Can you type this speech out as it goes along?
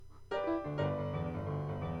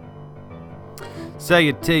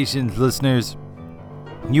Salutations, listeners.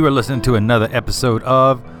 You are listening to another episode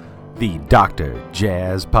of the Dr.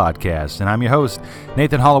 Jazz Podcast, and I'm your host,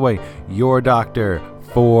 Nathan Holloway, your doctor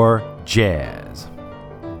for jazz.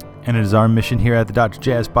 And it is our mission here at the Dr.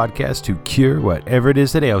 Jazz Podcast to cure whatever it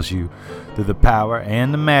is that ails you through the power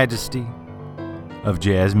and the majesty of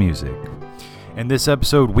jazz music. In this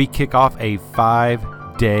episode, we kick off a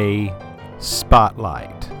 5-day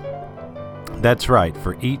spotlight. That's right,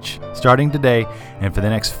 for each, starting today and for the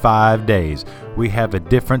next 5 days, we have a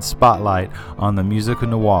different spotlight on the music of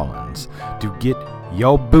New Orleans to get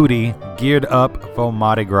your booty geared up for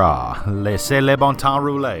Mardi Gras. Laissez le bon temps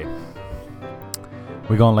rouler.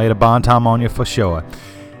 We're going to lay the bon temps on you for sure.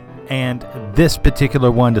 And this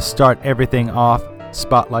particular one, to start everything off,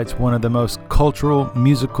 spotlights one of the most cultural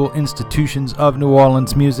musical institutions of New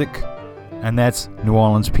Orleans music, and that's New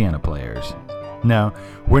Orleans piano players. Now,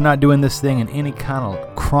 we're not doing this thing in any kind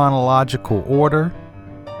of chronological order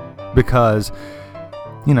because,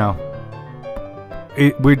 we're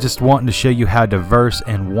just wanting to show you how diverse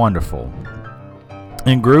and wonderful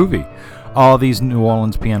and groovy all these New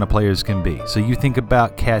Orleans piano players can be. So you think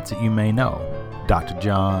about cats that you may know: Dr.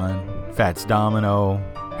 John, Fats Domino,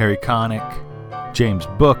 Harry Connick, James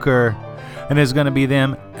Booker, and there's going to be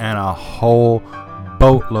them and a whole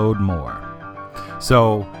boatload more.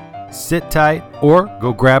 So sit tight or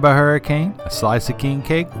go grab a hurricane, a slice of king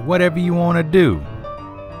cake, whatever you want to do.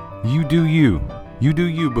 You do you. You do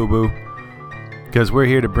you, boo-boo. Because we're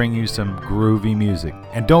here to bring you some groovy music.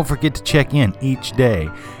 And don't forget to check in each day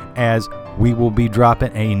as we will be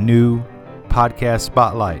dropping a new podcast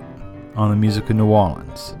spotlight on the music of New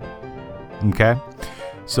Orleans. Okay?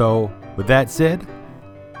 So, with that said,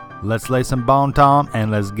 let's lay some bon temps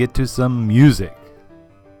and let's get to some music.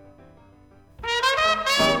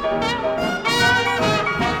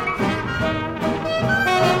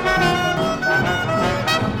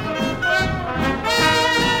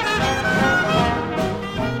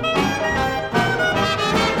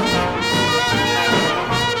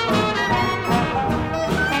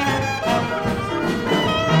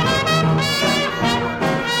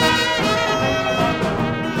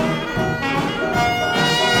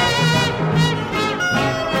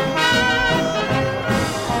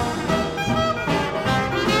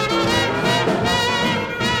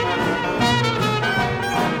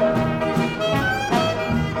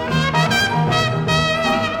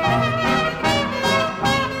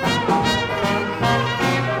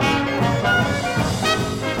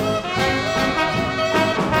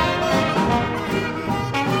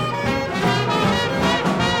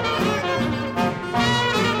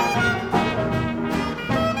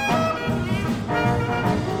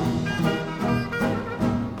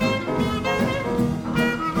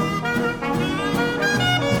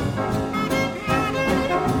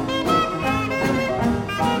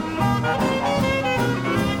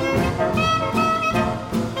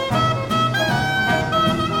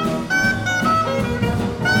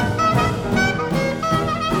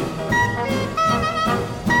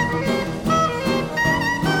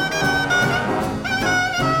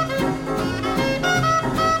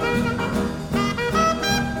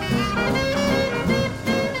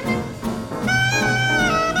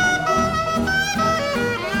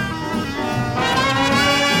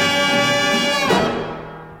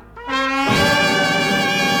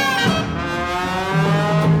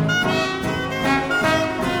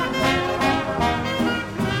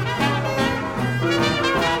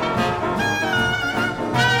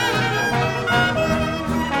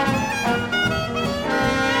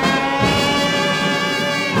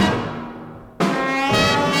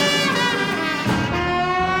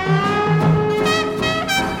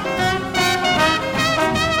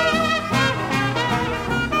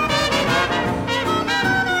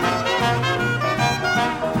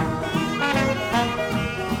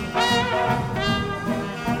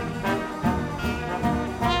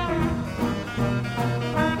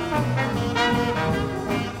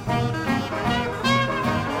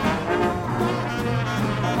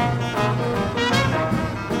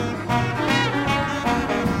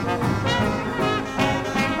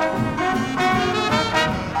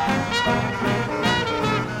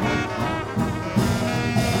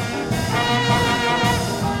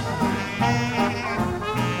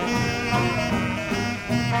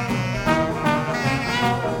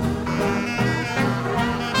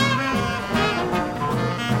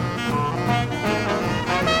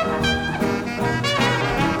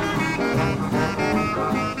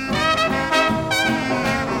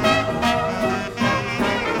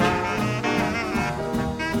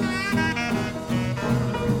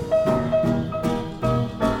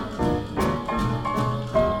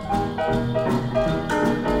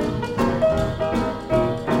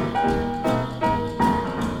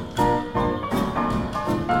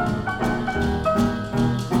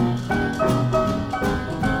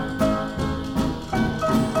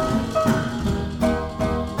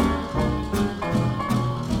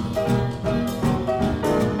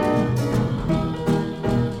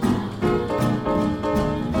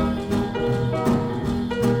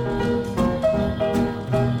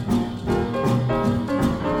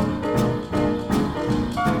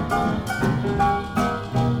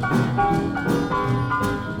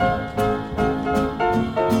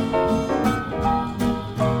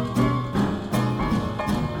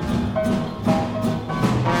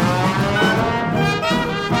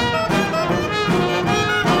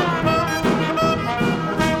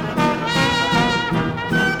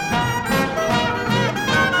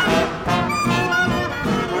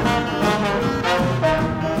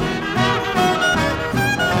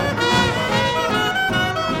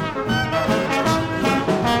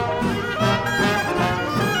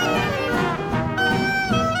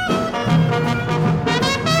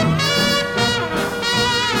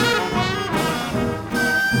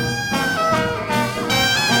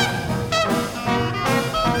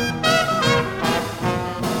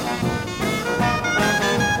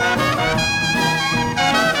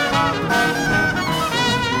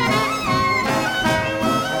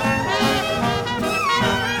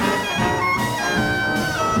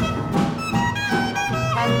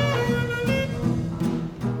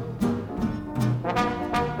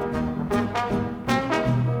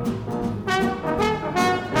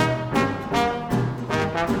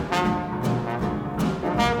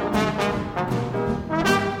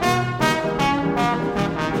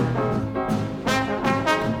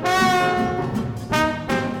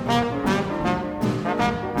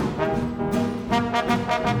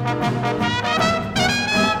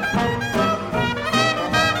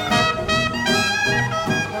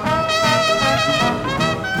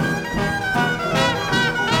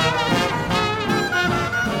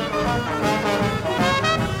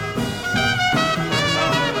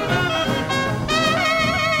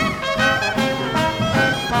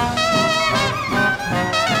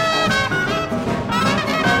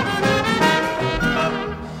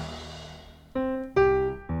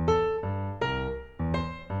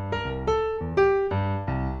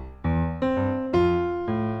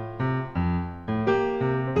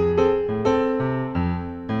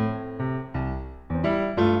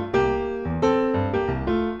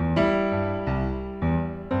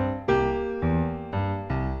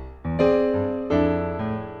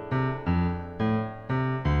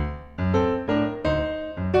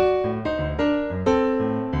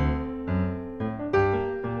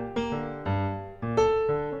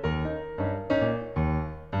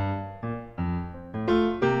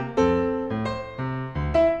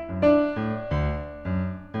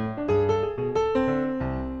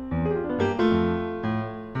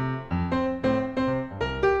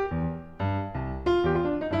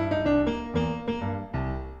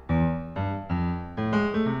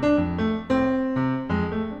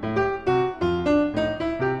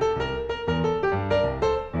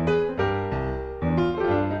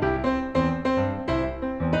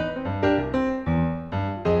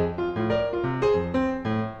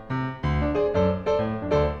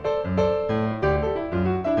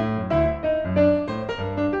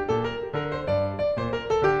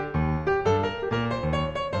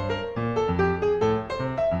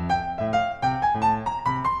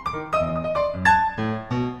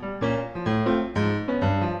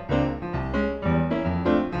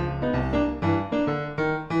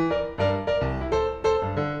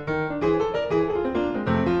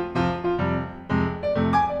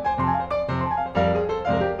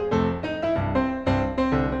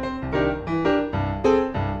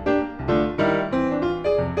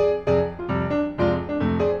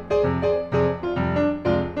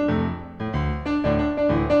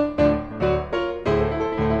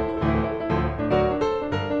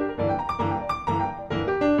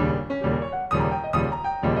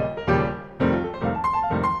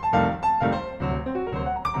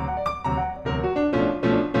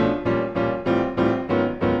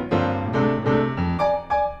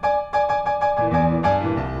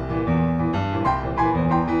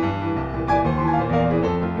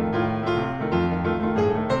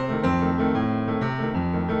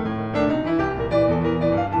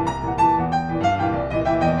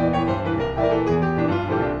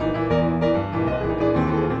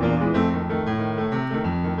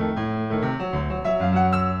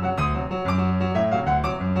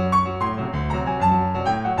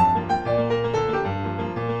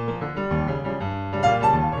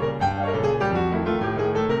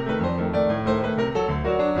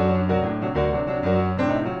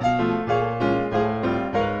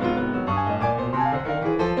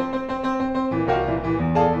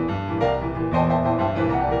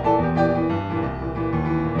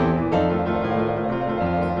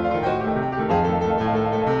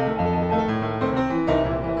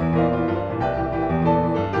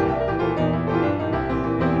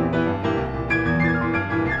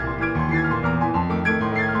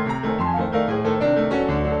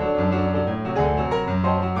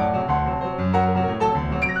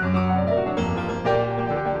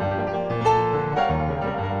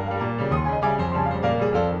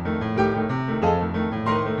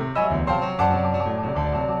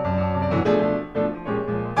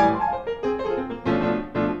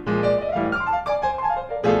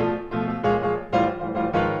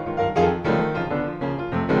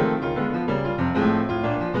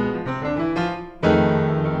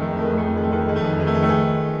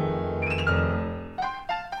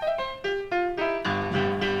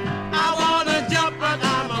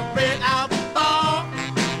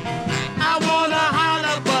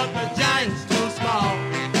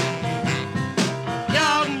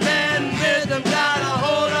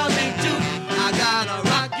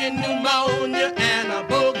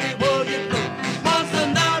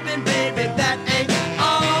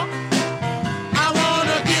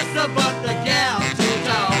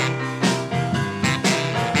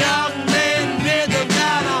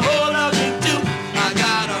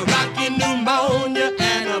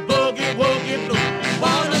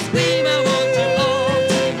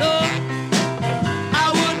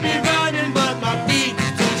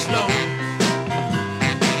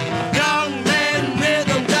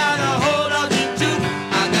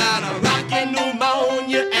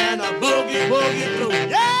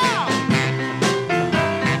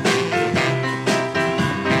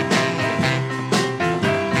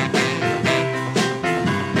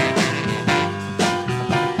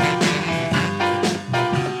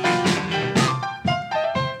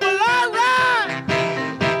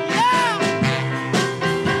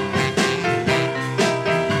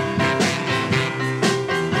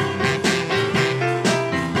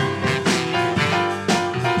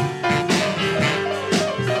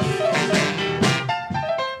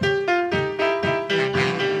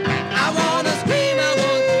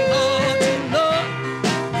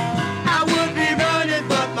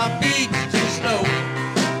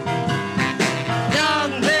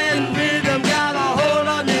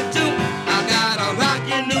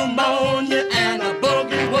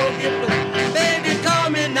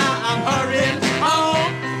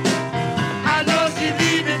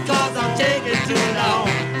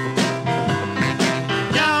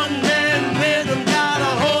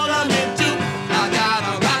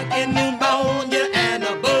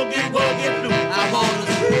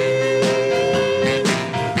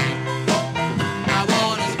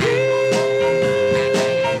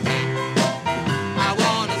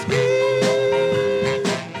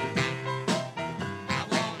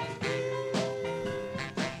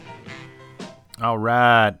 All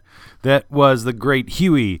right. That was the great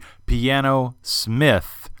Huey Piano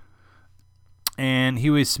Smith. And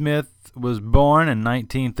Huey Smith was born in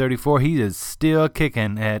 1934. He is still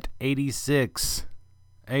kicking at 86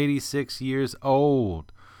 years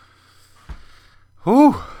old.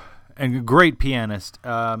 Whew. And a great pianist.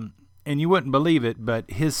 And you wouldn't believe it, but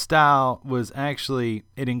his style was actually,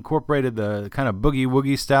 it incorporated the kind of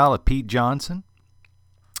boogie-woogie style of Pete Johnson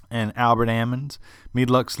and Albert Ammons,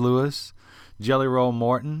 Meadlux Lewis, Jelly Roll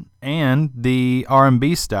Morton, and the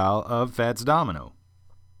R&B style of Fats Domino.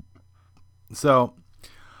 So,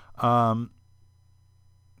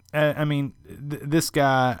 this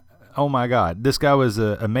guy, oh my God, this guy was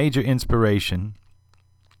a major inspiration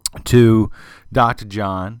to Dr.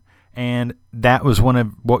 John. And that was one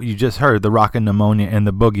of what you just heard, the Rockin' Pneumonia and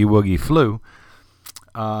the Boogie Woogie Flu,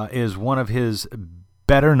 is one of his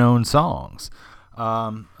better known songs.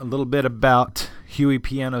 A little bit about Huey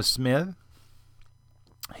Piano Smith.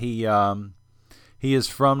 He is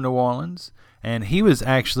from New Orleans, and he was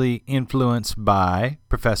actually influenced by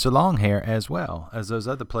Professor Longhair as well as those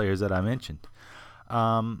other players that I mentioned.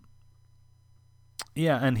 And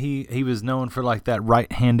he was known for like that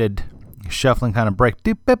right-handed shuffling kind of break.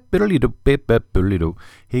 He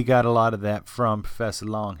got a lot of that from Professor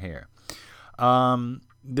Longhair.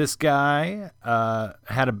 This guy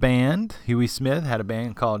had a band. Huey Smith had a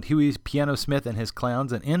band called Huey Piano Smith and His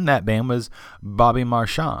Clowns, and in that band was Bobby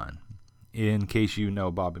Marchand, in case you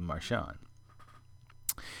know Bobby Marchand.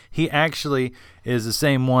 He actually is the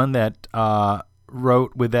same one that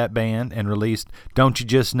wrote with that band and released Don't You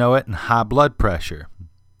Just Know It and High Blood Pressure,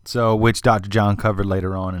 so which Dr. John covered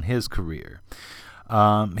later on in his career.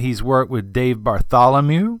 He's worked with Dave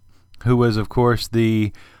Bartholomew, who was, of course,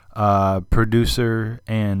 the producer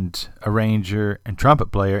and arranger and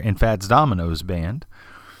trumpet player in Fats Domino's band.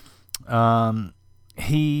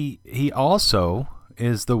 He also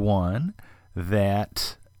is the one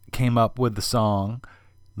that came up with the song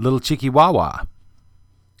Little Chicky Wah Wah.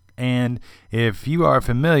 And if you are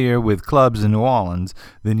familiar with clubs in New Orleans,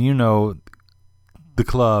 then you know the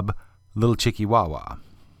club Little Chicky Wah Wah.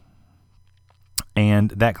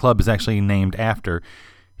 And that club is actually named after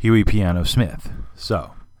Huey Piano Smith.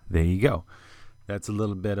 So, there you go. That's a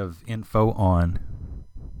little bit of info on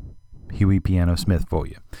Huey Piano Smith for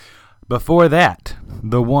you. Before that,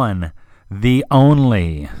 the one, the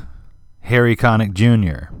only Harry Connick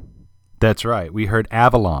Jr. That's right, we heard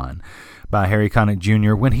Avalon by Harry Connick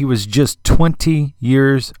Jr. when he was just 20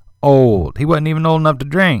 years old. He wasn't even old enough to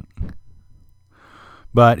drink.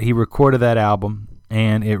 But he recorded that album,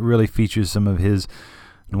 and it really features some of his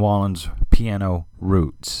New Orleans piano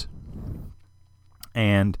roots.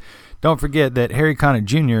 And don't forget that Harry Connick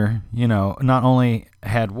Jr., not only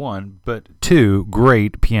had one, but two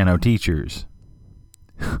great piano teachers.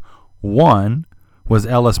 One was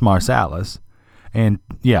Ellis Marsalis, and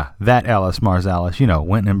that Ellis Marsalis,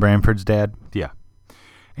 Wynton and Branford's dad,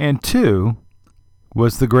 And two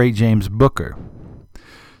was the great James Booker.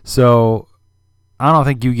 So I don't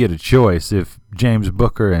think you get a choice if James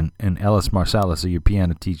Booker and Ellis Marsalis are your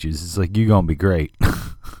piano teachers. It's like, you're going to be great.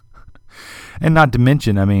 And not to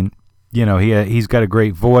mention, he's got a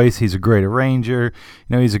great voice. He's a great arranger.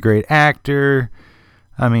 He's a great actor.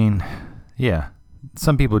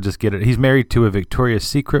 Some people just get it. He's married to a Victoria's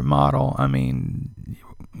Secret model.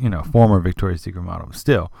 Former Victoria's Secret model.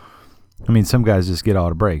 Still, some guys just get all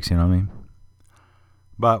the breaks,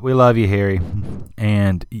 But we love you, Harry,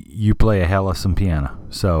 and you play a hell of some piano.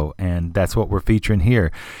 So, and that's what we're featuring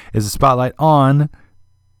here, is a spotlight on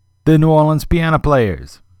the New Orleans piano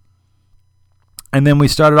players. And then we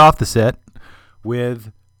started off the set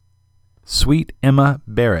with Sweet Emma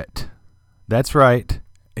Barrett. That's right.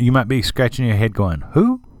 You might be scratching your head going,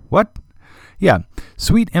 who? What? Yeah,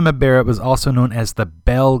 Sweet Emma Barrett was also known as the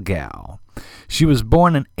Bell Gal. She was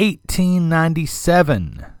born in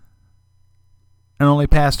 1897 and only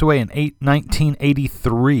passed away in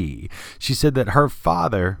 1983. She said that her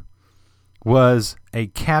father was a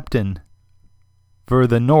captain for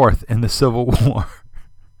the North in the Civil War.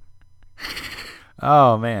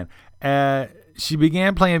 Oh, man. She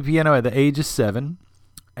began playing piano at the age of 7.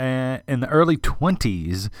 In the early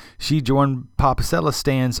 20s, she joined Papacella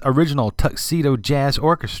Stan's original Tuxedo Jazz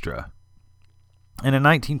Orchestra. And in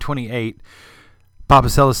 1928,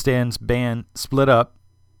 Papacella Stan's band split up,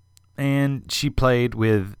 and she played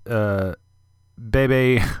with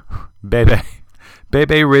Bebe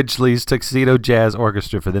Ridgely's Tuxedo Jazz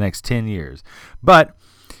Orchestra for the next 10 years. But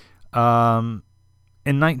in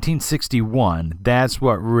 1961, that's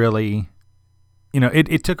what really,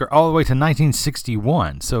 it took her all the way to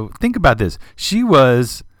 1961. So think about this. She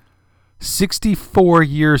was 64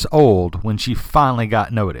 years old when she finally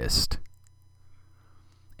got noticed.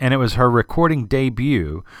 And it was her recording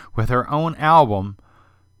debut with her own album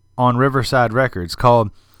on Riverside Records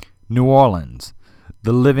called New Orleans,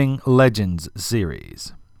 the Living Legends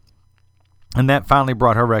series. And that finally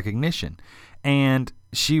brought her recognition. And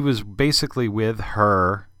she was basically with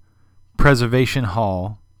her Preservation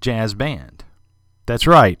Hall jazz band. That's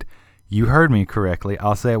right. You heard me correctly.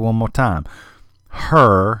 I'll say it one more time.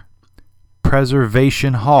 Her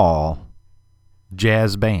Preservation Hall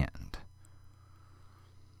jazz band.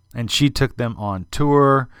 And she took them on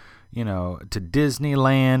tour, to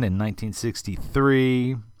Disneyland in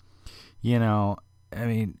 1963.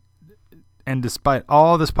 And despite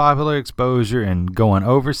all this popular exposure and going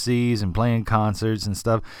overseas and playing concerts and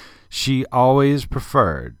stuff, she always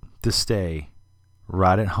preferred to stay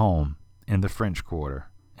right at home in the French Quarter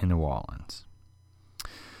in New Orleans.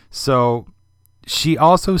 So she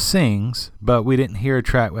also sings, but we didn't hear a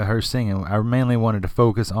track with her singing. I mainly wanted to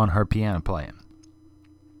focus on her piano playing.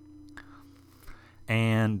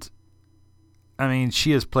 And,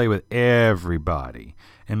 she has played with everybody.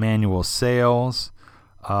 Emmanuel Sales,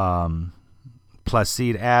 Placide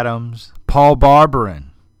Adams, Paul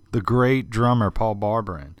Barberin, the great drummer Paul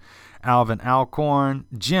Barberin, Alvin Alcorn,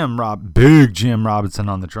 Big Jim Robinson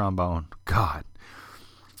on the trombone. God.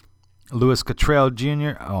 Louis Cottrell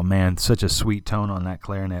Jr. Oh, man, such a sweet tone on that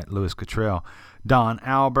clarinet, Louis Cottrell. Don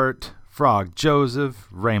Albert, Frog Joseph,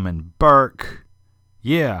 Raymond Burke.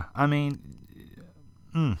 Yeah,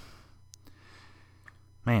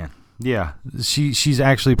 man, yeah, she's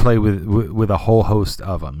actually played with a whole host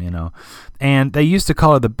of them, And they used to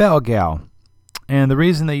call her the Bell Gal. And the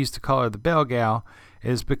reason they used to call her the Bell Gal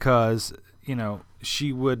is because,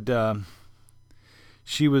 she would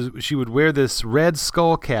wear this red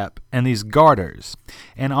skull cap and these garters.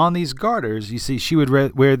 And on these garters, you see, she would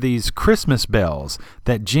wear these Christmas bells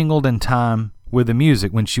that jingled in time with the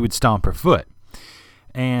music when she would stomp her foot.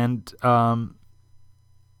 And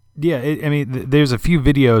there's a few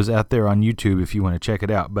videos out there on YouTube if you want to check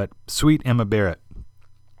it out. But sweet Emma Barrett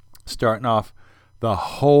starting off the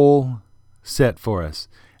whole set for us,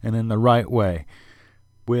 and in the right way,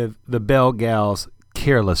 with the Bell Gal's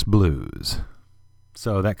Careless Blues.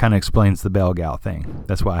 So that kind of explains the Bell Gal thing.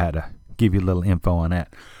 That's why I had to give you a little info on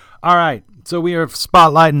that. All right, so we are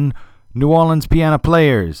spotlighting New Orleans piano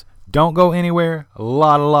players. Don't go anywhere. A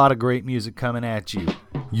lot of great music coming at you.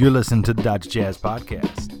 You're listening to the Dr. Jazz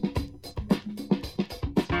Podcast.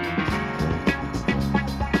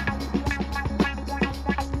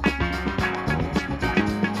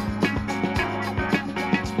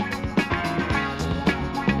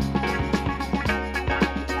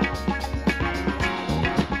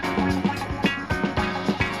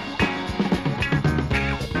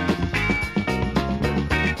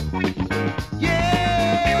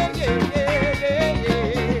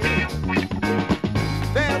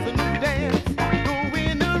 There's a new dance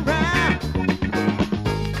going on.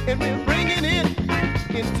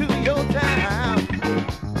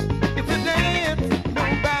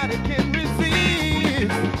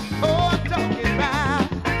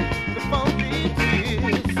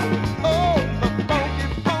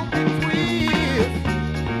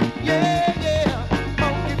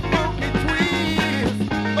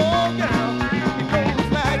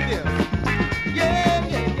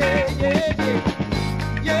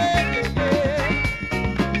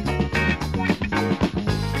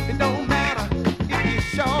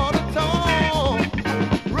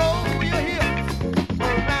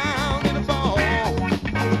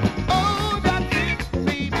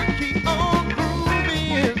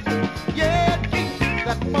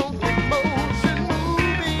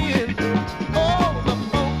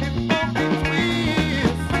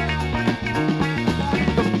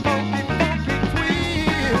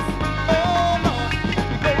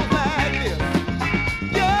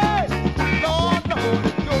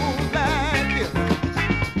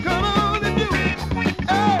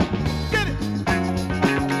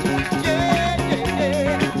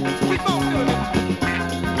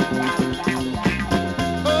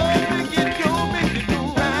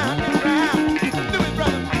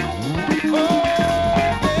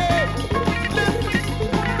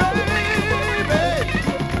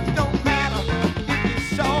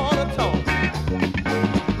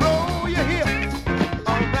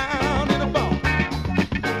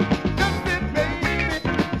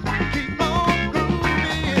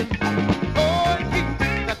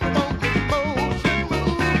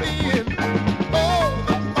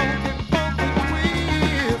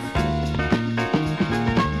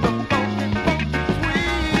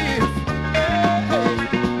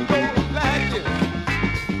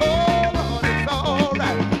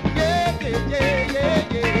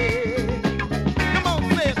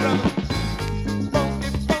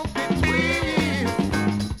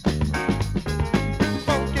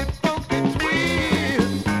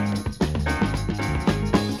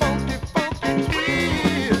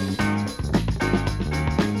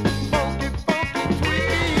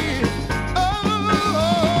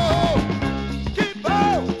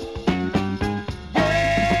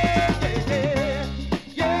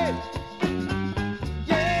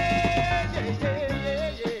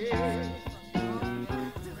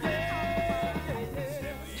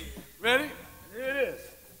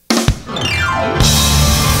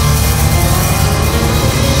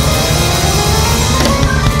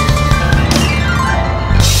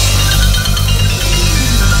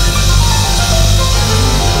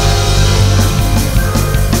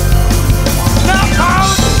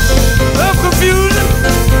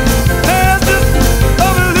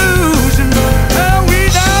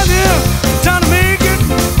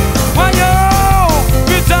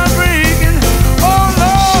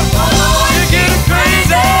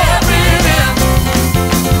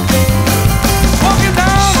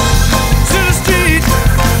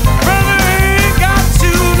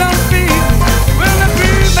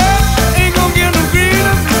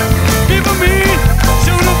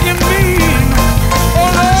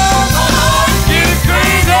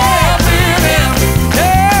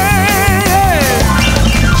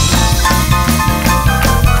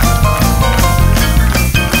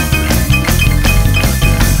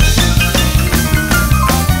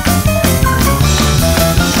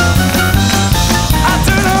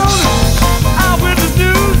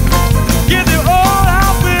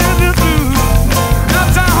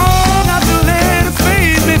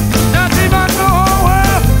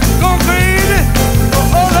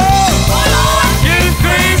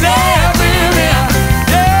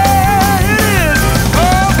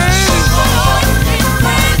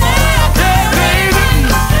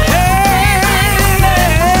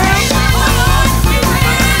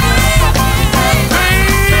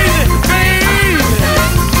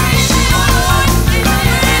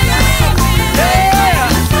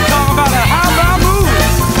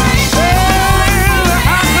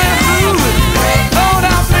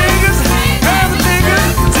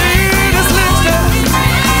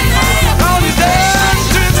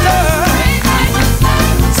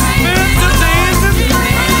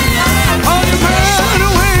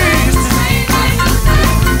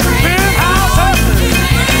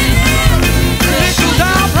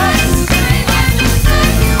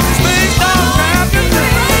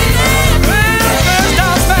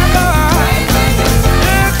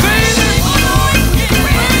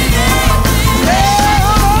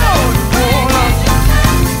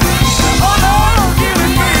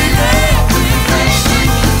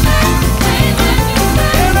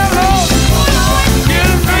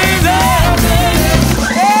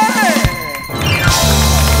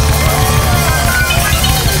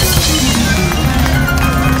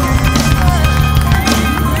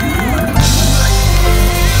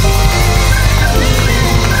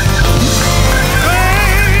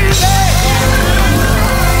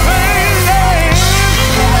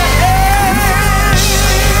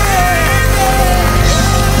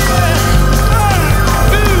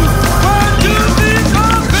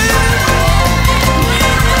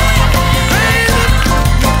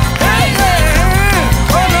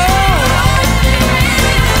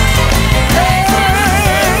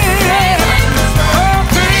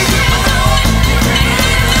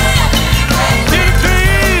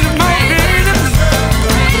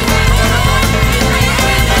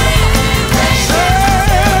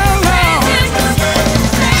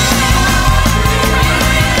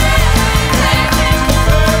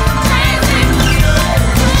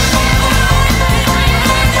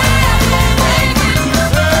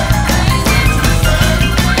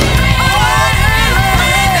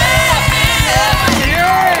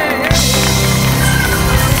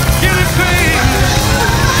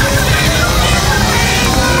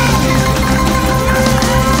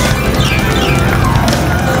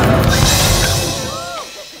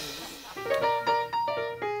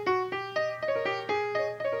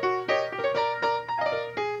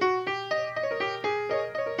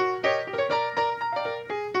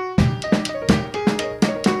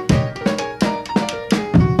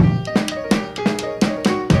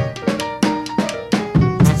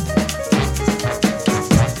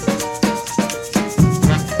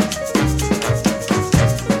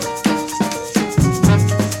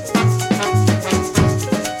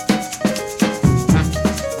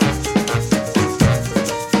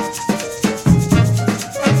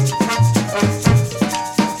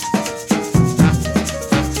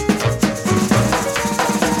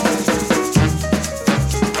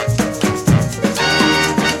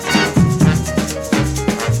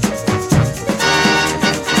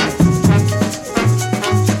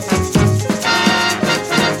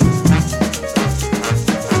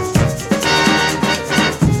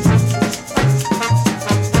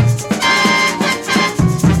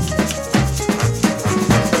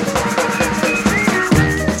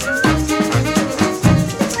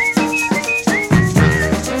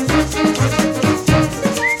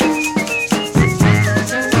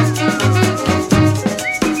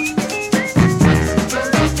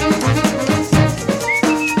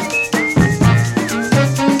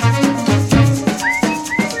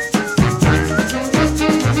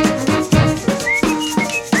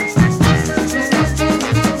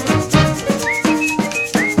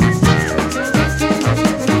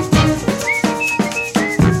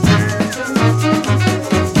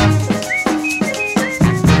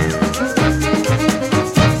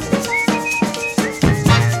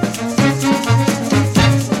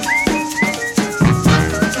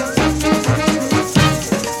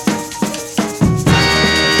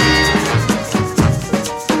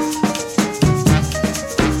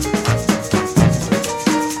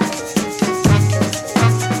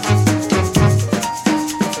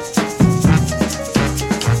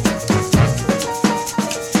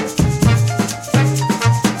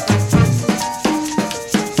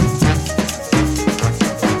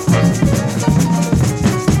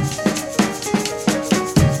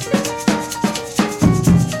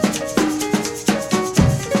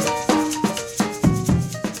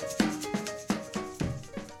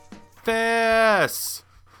 Fess!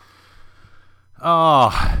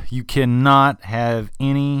 Oh, you cannot have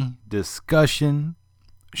any discussion,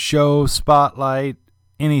 show, spotlight,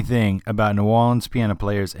 anything about New Orleans piano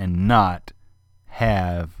players and not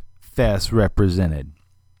have Fess represented.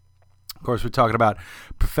 Of course, we're talking about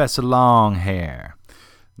Professor Longhair.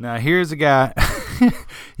 Now, here's a guy,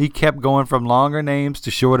 he kept going from longer names to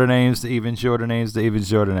shorter names to even shorter names to even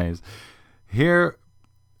shorter names. Here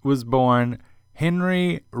was born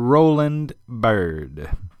Henry Roland Bird.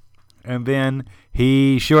 And then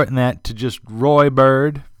he shortened that to just Roy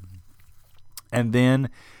Bird. And then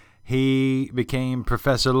he became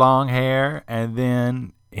Professor Longhair. And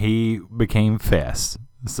then he became Fess.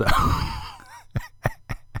 So,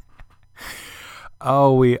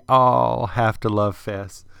 oh, we all have to love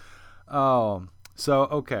Fess. Oh, so,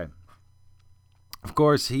 okay. Of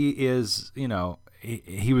course, he is,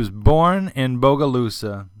 he was born in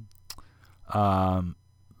Bogalusa,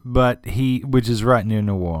 but which is right near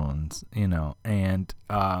New Orleans, and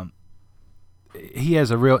he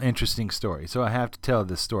has a real interesting story. So I have to tell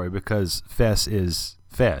this story because Fess is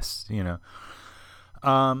Fess, he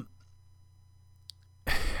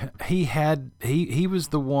was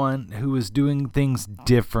the one who was doing things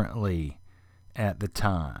differently at the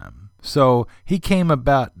time. So he came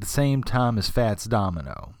about the same time as Fats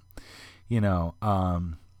Domino,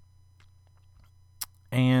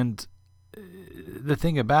 and the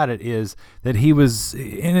thing about it is that he was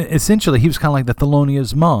essentially he was kind of like the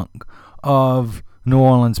Thelonious Monk of New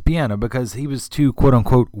Orleans piano because he was too quote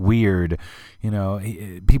unquote weird.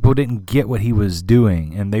 People didn't get what he was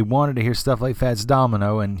doing, and they wanted to hear stuff like Fats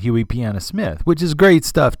Domino and Huey Piano Smith, which is great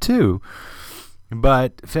stuff too.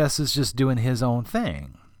 But Fess is just doing his own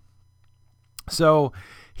thing. So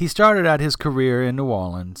he started out his career in New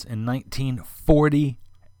Orleans in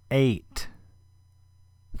 1948.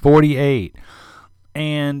 48.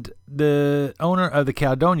 And the owner of the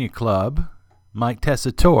Caledonia Club, Mike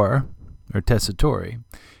Tessitore,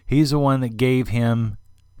 he's the one that gave him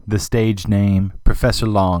the stage name Professor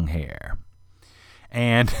Longhair.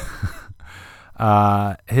 And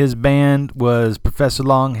his band was Professor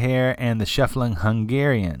Longhair and the Shuffling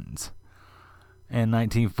Hungarians in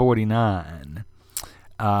 1949.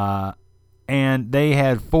 And they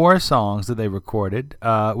had 4 songs that they recorded,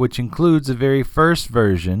 which includes the very first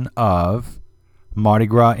version of Mardi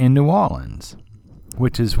Gras in New Orleans,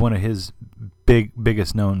 which is one of his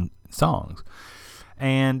biggest known songs.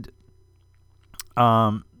 And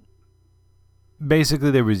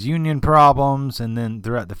basically there was union problems, and then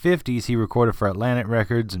throughout the 50s he recorded for Atlantic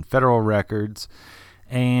Records and Federal Records,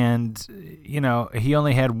 and he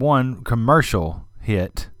only had one commercial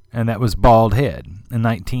hit, and that was Bald Head in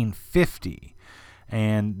 1950.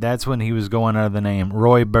 And that's when he was going under the name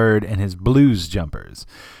Roy Bird and his Blues Jumpers.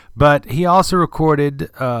 But he also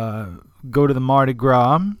recorded Go to the Mardi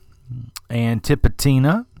Gras and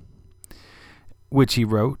Tipatina, which he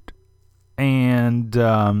wrote. And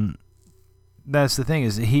that's the thing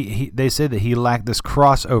is they said that he lacked this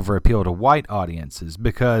crossover appeal to white audiences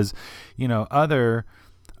because, other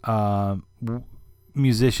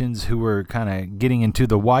musicians who were kind of getting into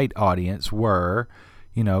the white audience were,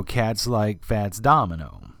 cats like Fats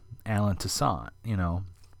Domino, Alan Toussaint,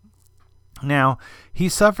 Now, he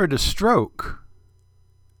suffered a stroke,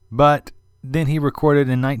 but then he recorded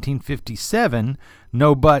in 1957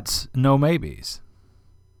 No Buts, No Maybes,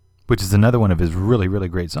 which is another one of his really, really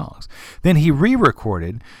great songs. Then he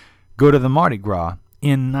re-recorded Go to the Mardi Gras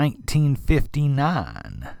in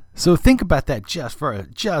 1959. So think about that just for a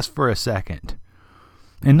second.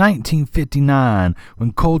 In 1959,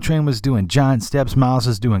 when Coltrane was doing Giant Steps, Miles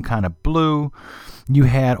was doing Kind of Blue. You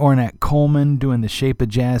had Ornette Coleman doing The Shape of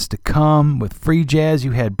Jazz to Come. With free jazz,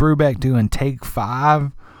 you had Brubeck doing Take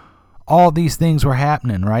 5. All these things were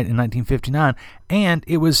happening, right, in 1959. And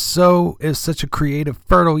it was such a creative,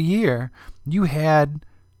 fertile year. You had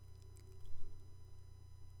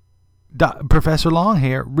Professor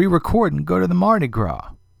Longhair re-recording Go to the Mardi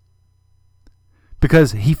Gras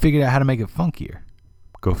because he figured out how to make it funkier.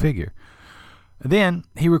 Go figure. Then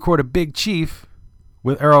he recorded Big Chief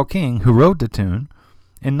with Earl King, who wrote the tune,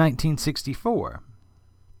 in 1964.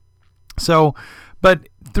 So, but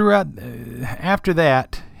throughout, after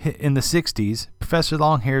that, in the 60s, Professor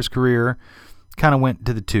Longhair's career kind of went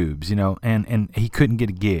to the tubes, and he couldn't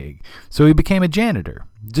get a gig. So he became a janitor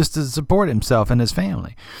just to support himself and his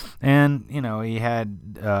family. And, he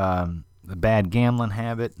had a bad gambling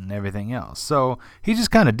habit and everything else. So he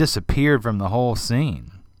just kind of disappeared from the whole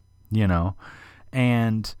scene,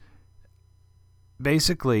 and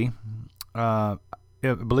basically, I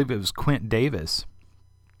believe it was Quint Davis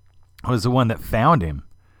was the one that found him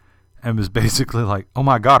and was basically like, "Oh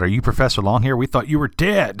my God, are you Professor Long here? We thought you were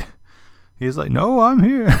dead." He's like, "No, I'm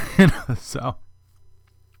here." So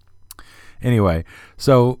anyway,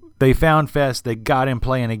 so they found Fest, they got him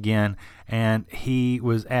playing again, and he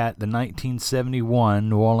was at the 1971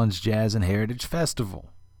 New Orleans Jazz and Heritage Festival.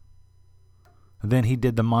 Then he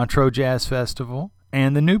did the Montreux Jazz Festival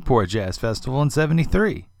and the Newport Jazz Festival in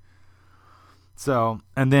 73. So,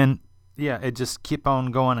 and then, yeah, it just kept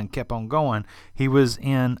on going and kept on going. He was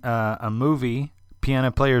in a movie, Piano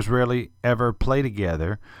Players Rarely Ever Play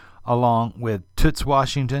Together, along with Toots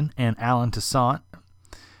Washington and Alan Toussaint.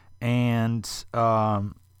 And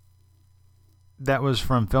that was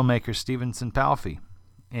from filmmaker Stevenson Palfy.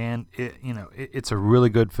 And, it's a really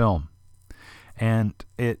good film. And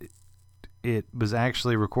it was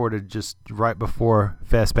actually recorded just right before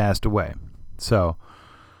Fest passed away. So,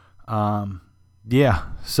 yeah.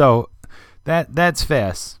 So that's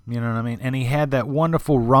Fest. You know what I mean? And he had that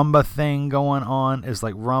wonderful rumba thing going on. It's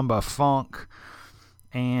like rumba funk.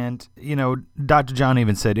 And, Dr. John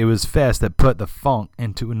even said it was Fest that put the funk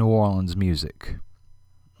into New Orleans music.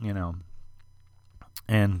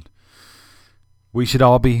 And we should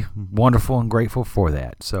all be wonderful and grateful for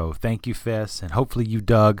that. So thank you, Fest. And hopefully you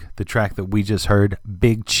dug the track that we just heard,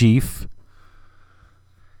 Big Chief.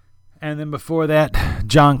 And then before that,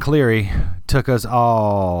 John Cleary took us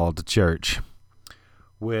all to church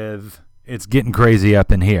with It's Getting Crazy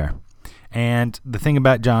Up in Here. And the thing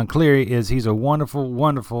about John Cleary is he's a wonderful,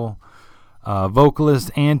 wonderful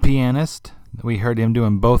vocalist and pianist. We heard him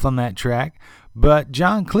doing both on that track. But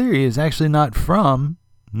John Cleary is actually not from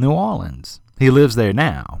New Orleans. He lives there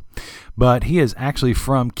now. But he is actually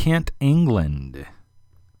from Kent, England.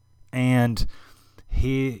 And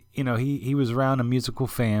he was around a musical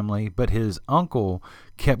family, but his uncle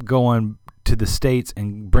kept going to the States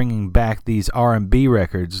and bringing back these R&B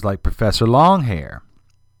records like Professor Longhair.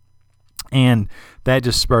 And that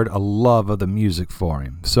just spurred a love of the music for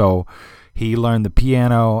him. So he learned the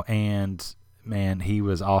piano, and, man, he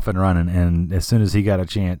was off and running. And as soon as he got a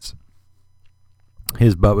chance,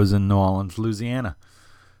 his butt was in New Orleans, Louisiana.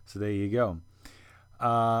 So there you go.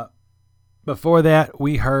 Before that,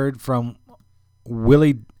 we heard from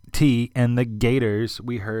Willie T and the Gators.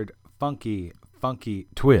 We heard Funky, Funky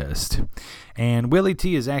Twist. And Willie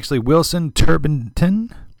T is actually Wilson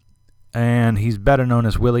Turbenton, and he's better known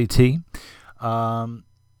as Willie T.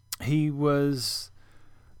 He was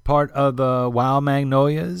part of the Wild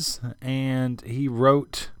Magnolias, and he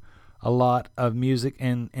wrote a lot of music,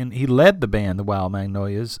 and he led the band, the Wild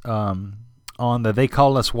Magnolias, on the They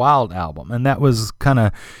Call Us Wild album. And that was kind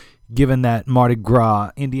of giving that Mardi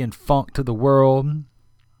Gras Indian funk to the world,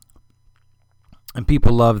 and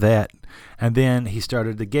people love that. And then he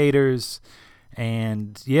started the Gators,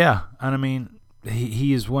 and yeah, and I mean,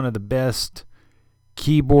 he is one of the best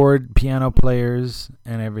keyboard piano players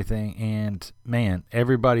and everything, and man,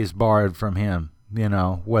 everybody's borrowed from him,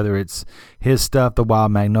 whether it's his stuff, the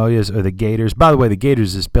Wild Magnolias, or the Gators. By the way, the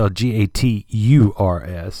Gators is spelled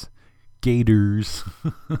Gaturs. Gators.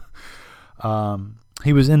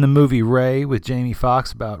 He was in the movie Ray with Jamie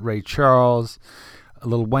Foxx about Ray Charles.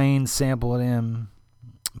 Lil Wayne sampled him.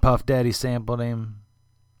 Puff Daddy sampled him.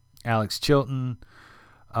 Alex Chilton.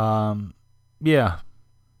 Yeah.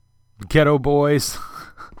 Ghetto Boys.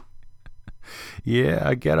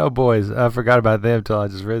 Yeah, Ghetto Boys. I forgot about them until I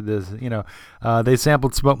just read this. They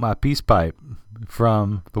sampled Smoke My Peace Pipe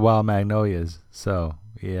from the Wild Magnolias. So,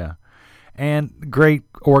 yeah. And great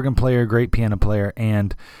organ player, great piano player.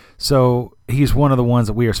 And so he's one of the ones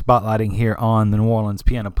that we are spotlighting here on the New Orleans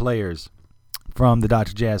Piano Players from the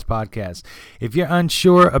Dr. Jazz Podcast. If you're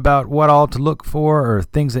unsure about what all to look for or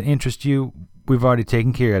things that interest you, we've already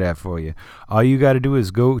taken care of that for you. All you got to do is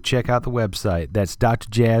go check out the website. That's Dr.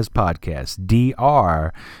 Jazz Podcast,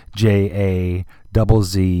 DRJAZZ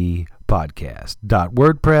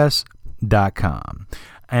podcast.wordpress.com.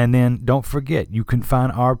 And then don't forget, you can find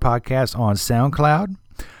our podcast on SoundCloud,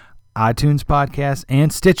 iTunes Podcast,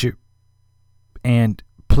 and Stitcher. And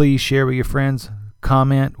please share with your friends.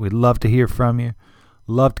 Comment. We'd love to hear from you.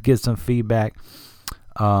 Love to get some feedback.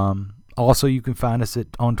 Also, you can find us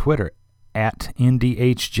on Twitter at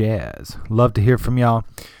NDHJazz. Love to hear from y'all.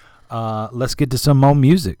 Let's get to some more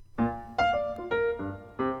music.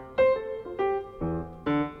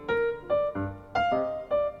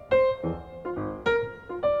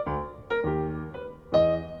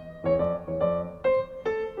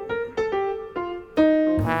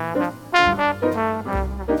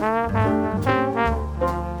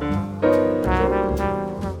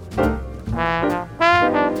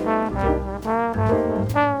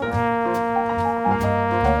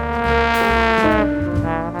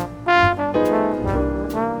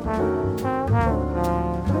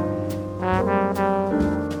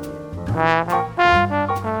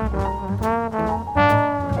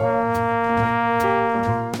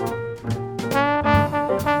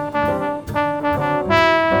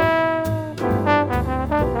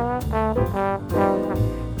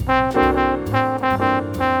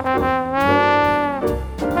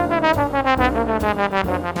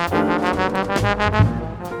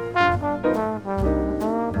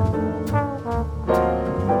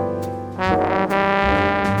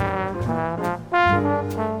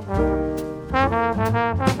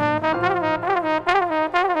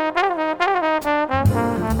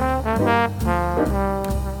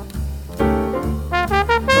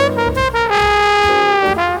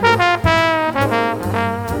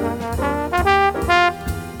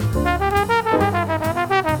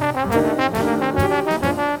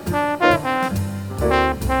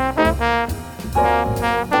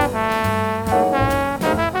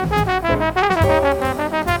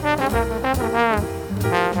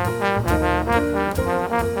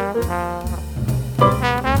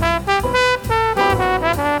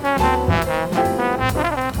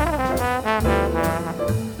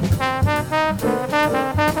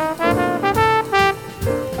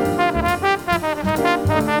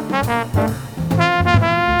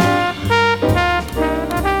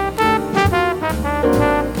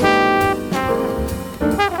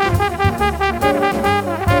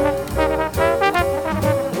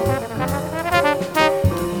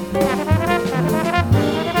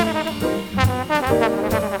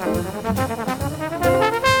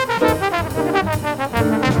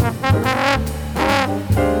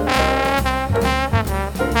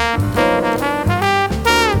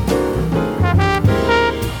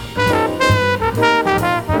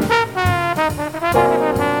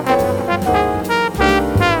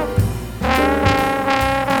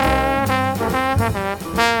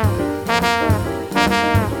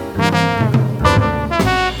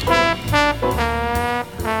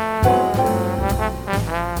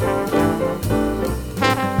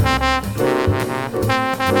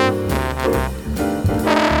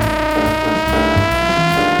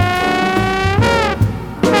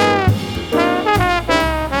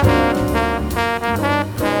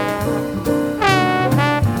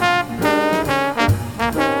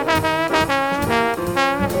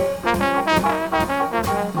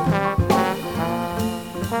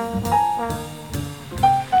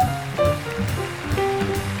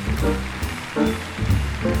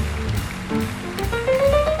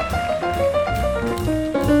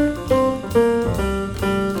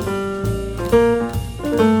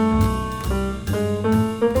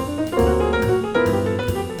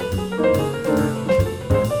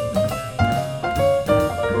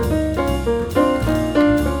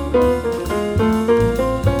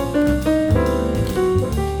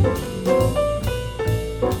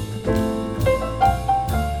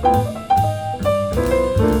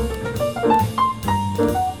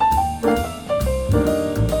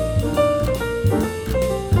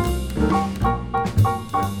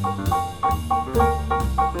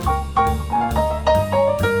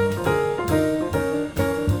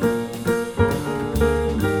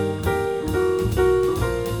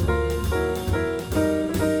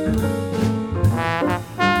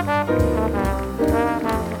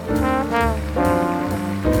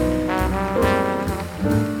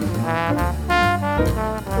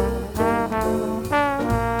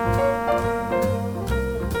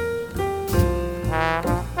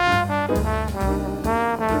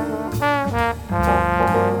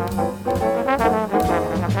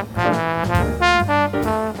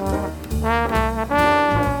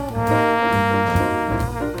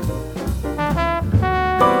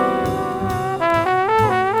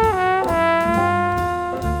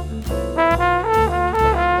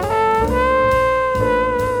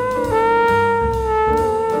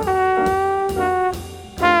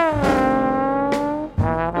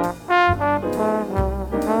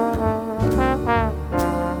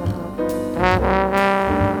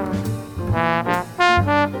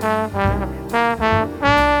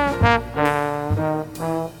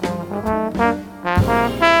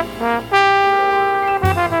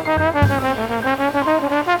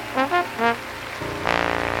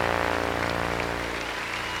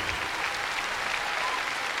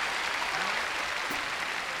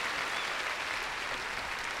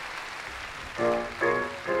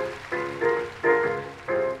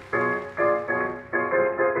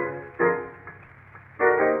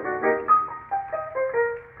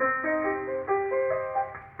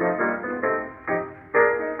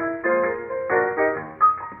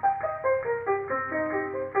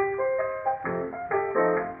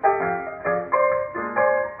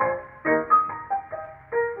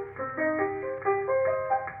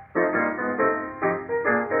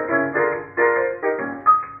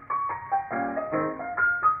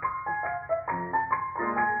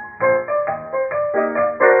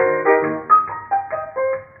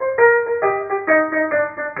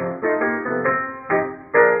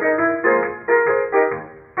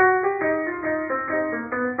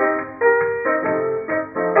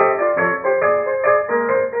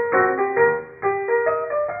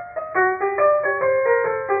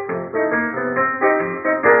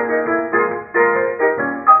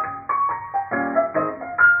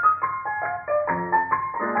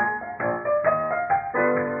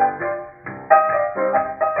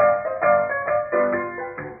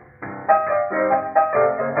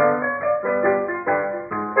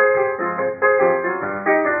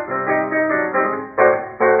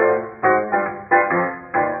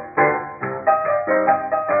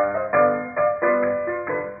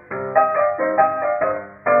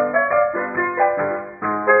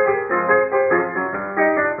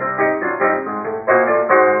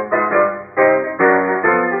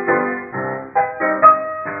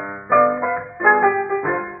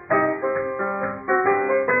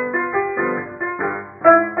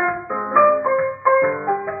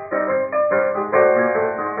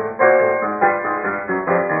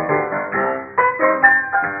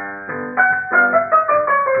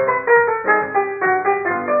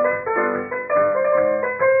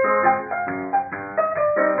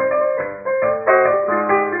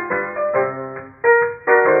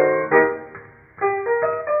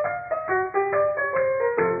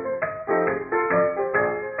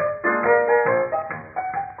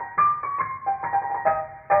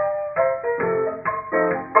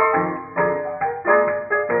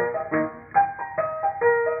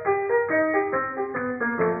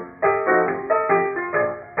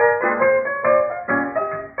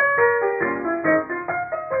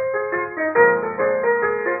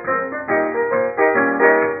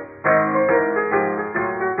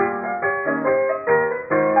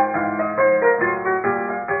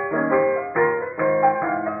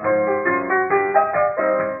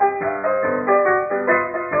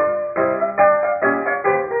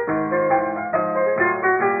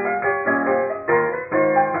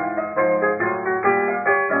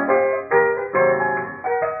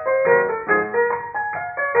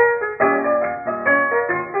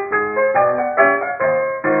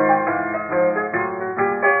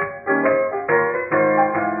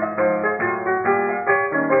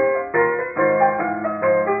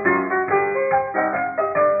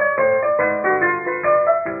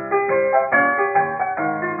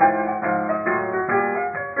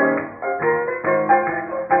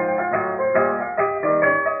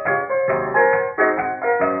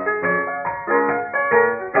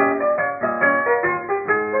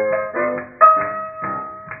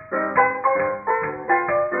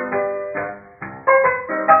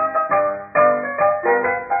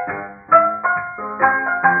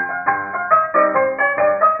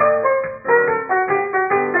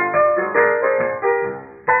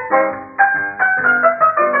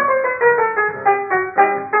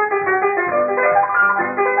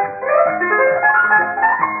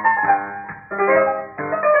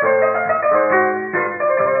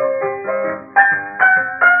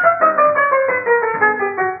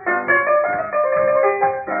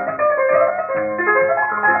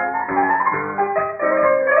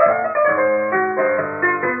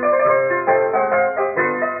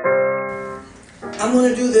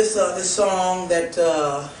 this song that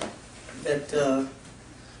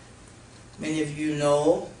many of you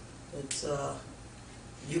know. It's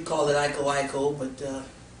you call it Iko Iko, but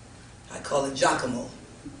I call it Giacomo.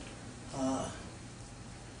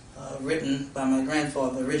 Written by my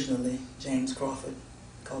grandfather originally, James Crawford.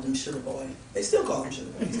 Called him Sugar Boy. They still call him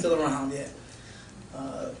Sugar Boy. He's still around yet.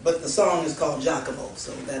 But the song is called Giacomo,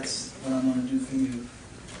 so that's what I'm going to do for you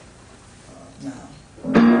now.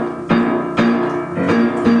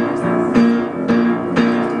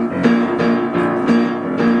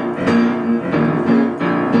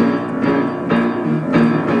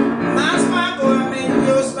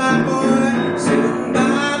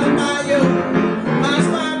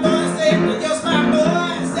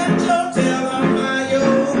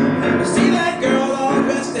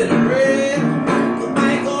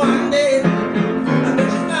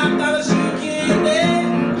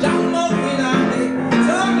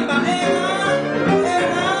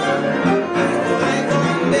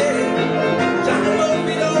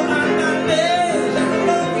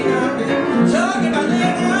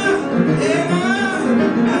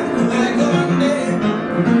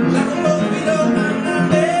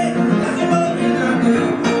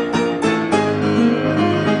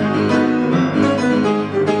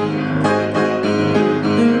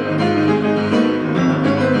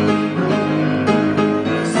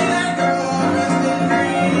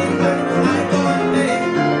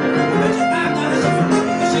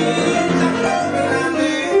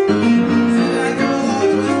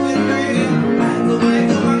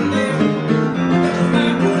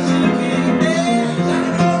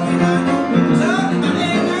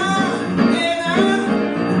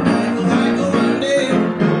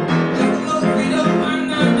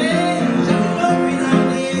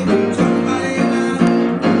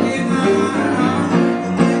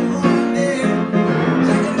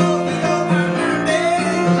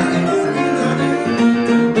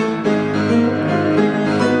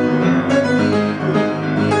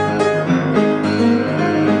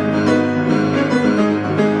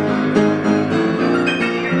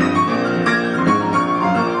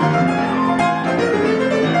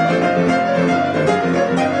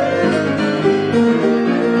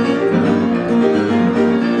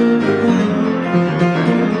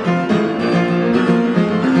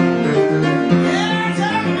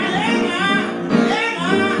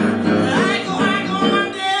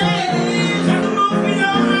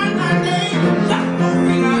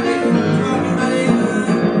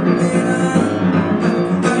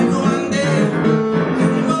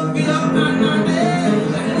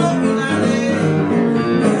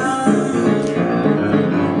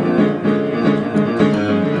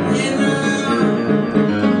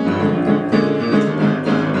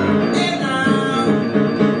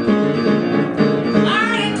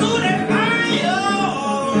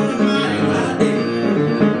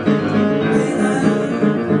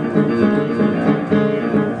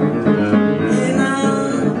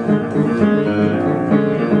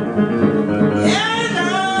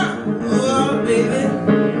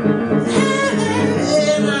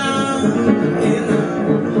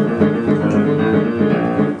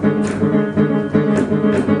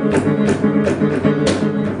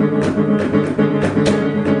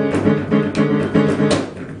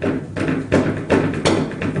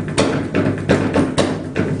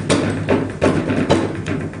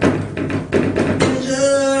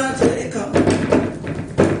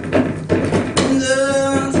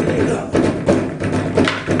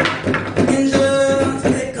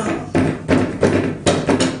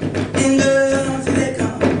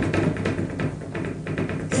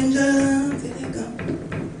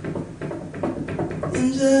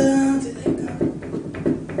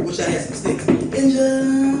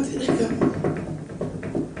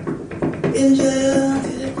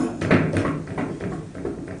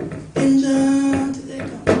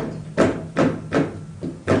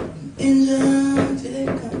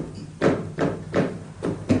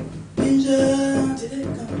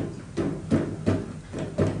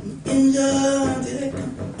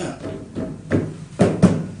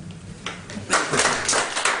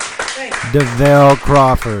 DeVale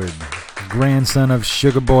Crawford, grandson of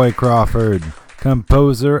Sugar Boy Crawford,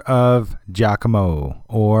 composer of Giacomo,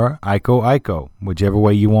 or Iko Iko, whichever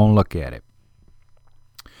way you want to look at it.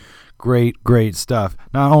 Great, great stuff.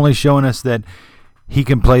 Not only showing us that he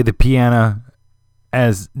can play the piano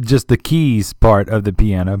as just the keys part of the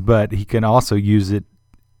piano, but he can also use it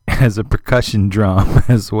as a percussion drum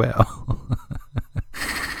as well.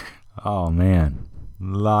 Oh, man. A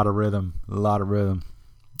lot of rhythm.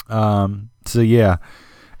 So yeah,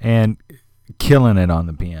 and killing it on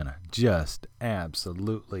the piano, just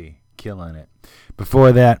absolutely killing it.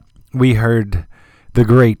 Before that, we heard the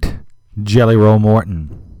great Jelly Roll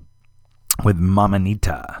Morton with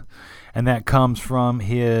Mamanita. And that comes from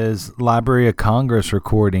his Library of Congress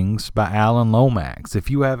recordings by Alan Lomax. If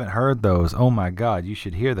you haven't heard those, oh my God, you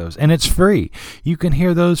should hear those. And it's free. You can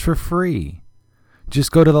hear those for free.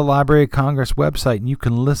 Just go to the Library of Congress website and you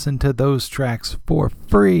can listen to those tracks for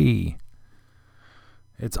free.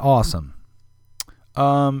 It's awesome.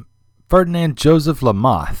 Ferdinand Joseph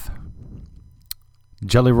Lamoth,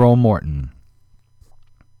 Jelly Roll Morton.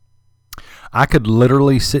 I could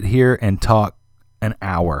literally sit here and talk an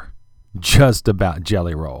hour just about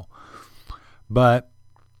Jelly Roll. But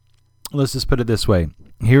let's just put it this way.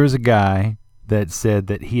 Here's a guy that said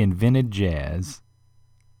that he invented jazz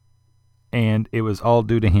and it was all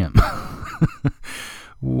due to him.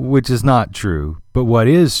 Which is not true. But what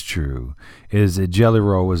is true is that Jelly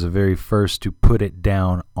Roll was the very first to put it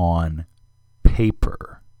down on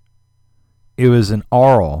paper. It was an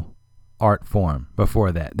oral art form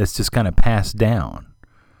before that. That's just kind of passed down.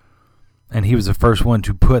 And he was the first one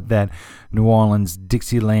to put that New Orleans,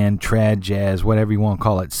 Dixieland, trad jazz, whatever you want to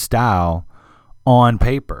call it, style on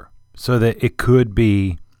paper so that it could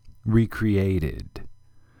be recreated.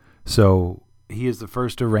 So he is the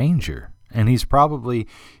first arranger, and he's probably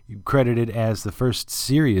credited as the first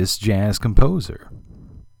serious jazz composer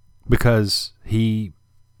because he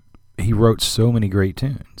wrote so many great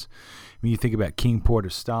tunes. When you think about King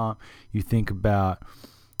Porter Stomp, you think about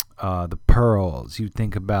the Pearls, you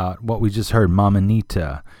think about what we just heard,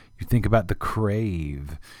 Mamanita, you think about the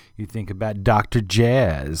Crave, you think about Dr.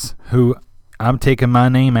 Jazz, who I'm taking my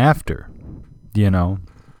name after,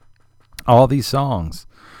 all these songs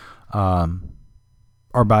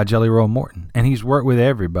are by Jelly Roll Morton, and he's worked with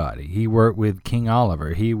everybody. He worked with King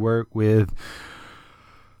Oliver, he worked with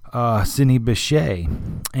Sidney Bechet,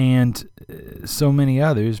 and so many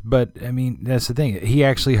others, but I mean, that's the thing, he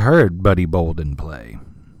actually heard Buddy Bolden play.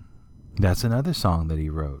 That's another song that he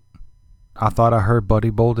wrote. I thought I heard Buddy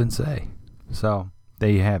Bolden say. So, there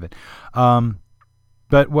you have it.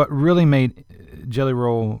 But what really made Jelly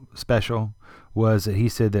Roll special was that he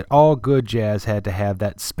said that all good jazz had to have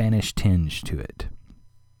that Spanish tinge to it.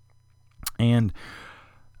 And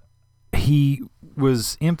he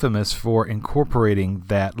was infamous for incorporating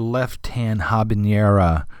that left-hand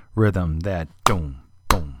habanera rhythm, that boom,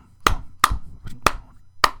 boom,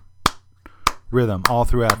 rhythm all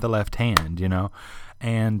throughout the left hand,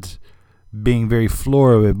 and being very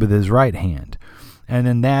florid with his right hand. And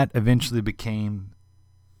then that eventually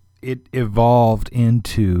it evolved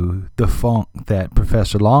into the funk that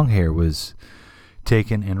Professor Longhair was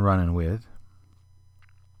taking and running with.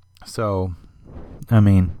 So, I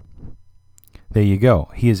mean, there you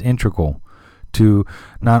go. He is integral to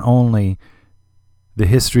not only the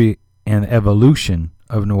history and evolution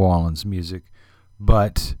of New Orleans music,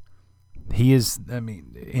 but he is,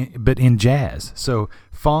 but in jazz. So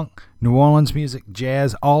funk, New Orleans music,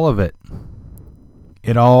 jazz, all of it.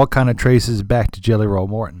 It all kind of traces back to Jelly Roll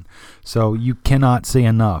Morton. So you cannot say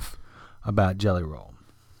enough about Jelly Roll.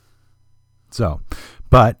 So,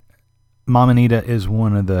 but Mamanita is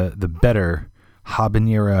one of the better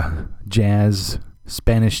habanera jazz,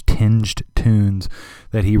 Spanish-tinged tunes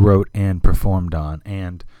that he wrote and performed on.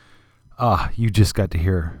 And you just got to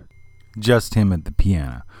hear just him at the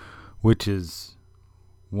piano, which is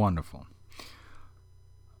wonderful.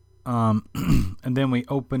 And then we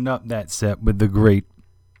opened up that set with the great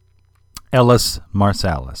Ellis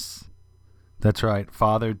Marsalis. That's right,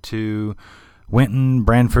 father to Wynton,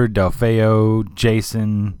 Branford, Delfeo,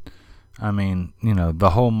 Jason, the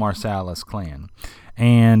whole Marsalis clan.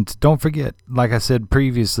 And don't forget, like I said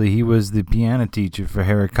previously, he was the piano teacher for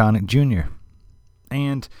Harry Connick Jr.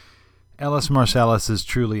 And Ellis Marsalis is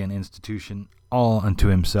truly an institution all unto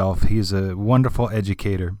himself. He's a wonderful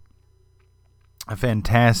educator, a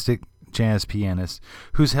fantastic jazz pianist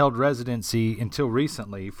who's held residency until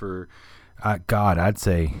recently for, I'd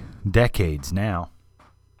say decades now,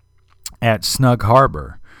 at Snug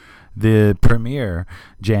Harbor, the premier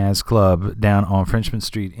jazz club down on Frenchman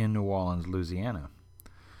Street in New Orleans, Louisiana.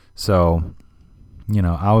 So,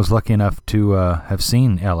 I was lucky enough to have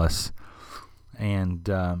seen Ellis, and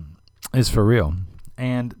it's for real.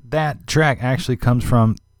 And that track actually comes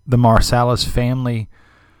from the Marsalis family,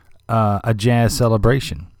 A Jazz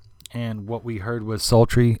Celebration. And what we heard was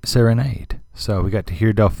Sultry Serenade. So we got to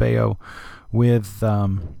hear Delfeo with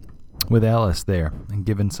Ellis there and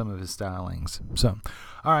given some of his stylings. So,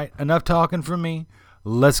 all right, enough talking from me.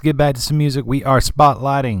 Let's get back to some music. We are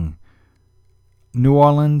spotlighting New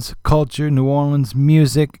Orleans culture, New Orleans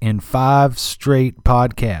music in 5 straight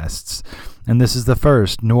podcasts. and this is the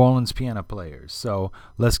first New Orleans piano players. So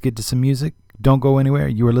let's get to some music. Don't go anywhere.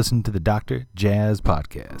 You are listening to the Dr. Jazz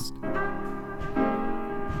Podcast.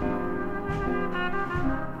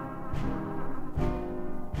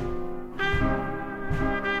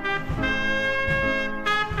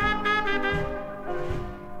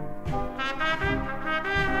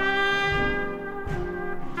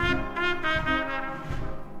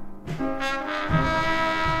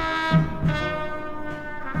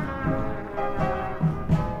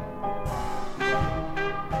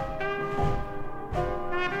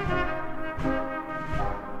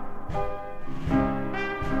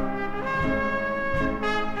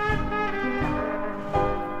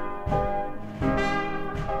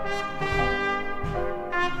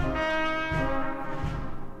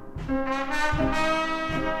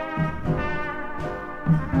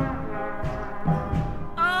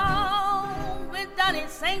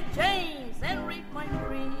 St. James and reaped my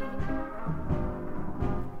tree.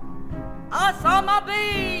 I saw my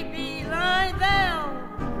baby lying there,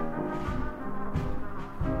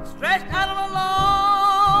 stretched out on a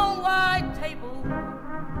long white table,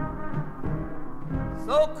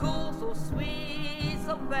 so cool, so sweet,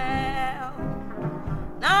 so fair.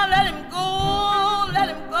 Now let him go,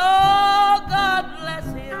 God bless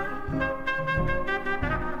him.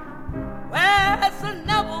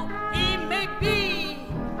 Wheresoever he may be,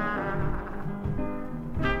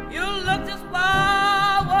 you look this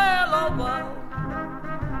wide world over,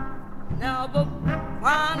 never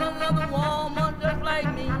find another woman just like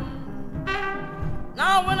me.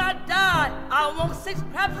 Now when I die, I want 6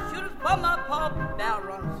 crap shooters for my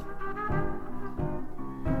pallbearers,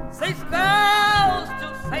 6 girls to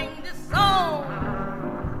sing this song.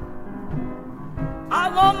 I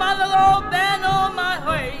want my little old band on my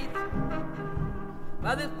waist,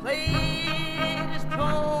 but this place is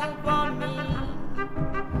strong for me.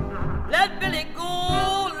 Let Billy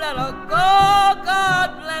go, let her go, God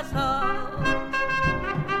bless her.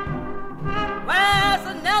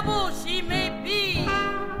 Wheresoever she may be,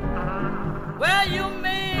 where you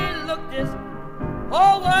may look this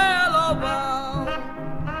whole world over,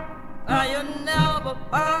 you'll never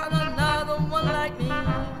find another one like me.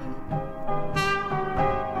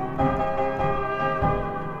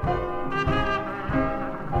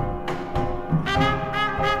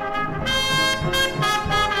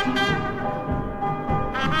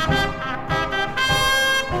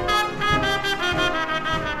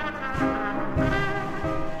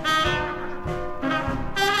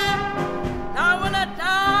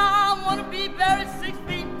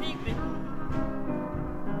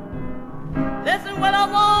 What I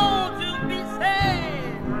want.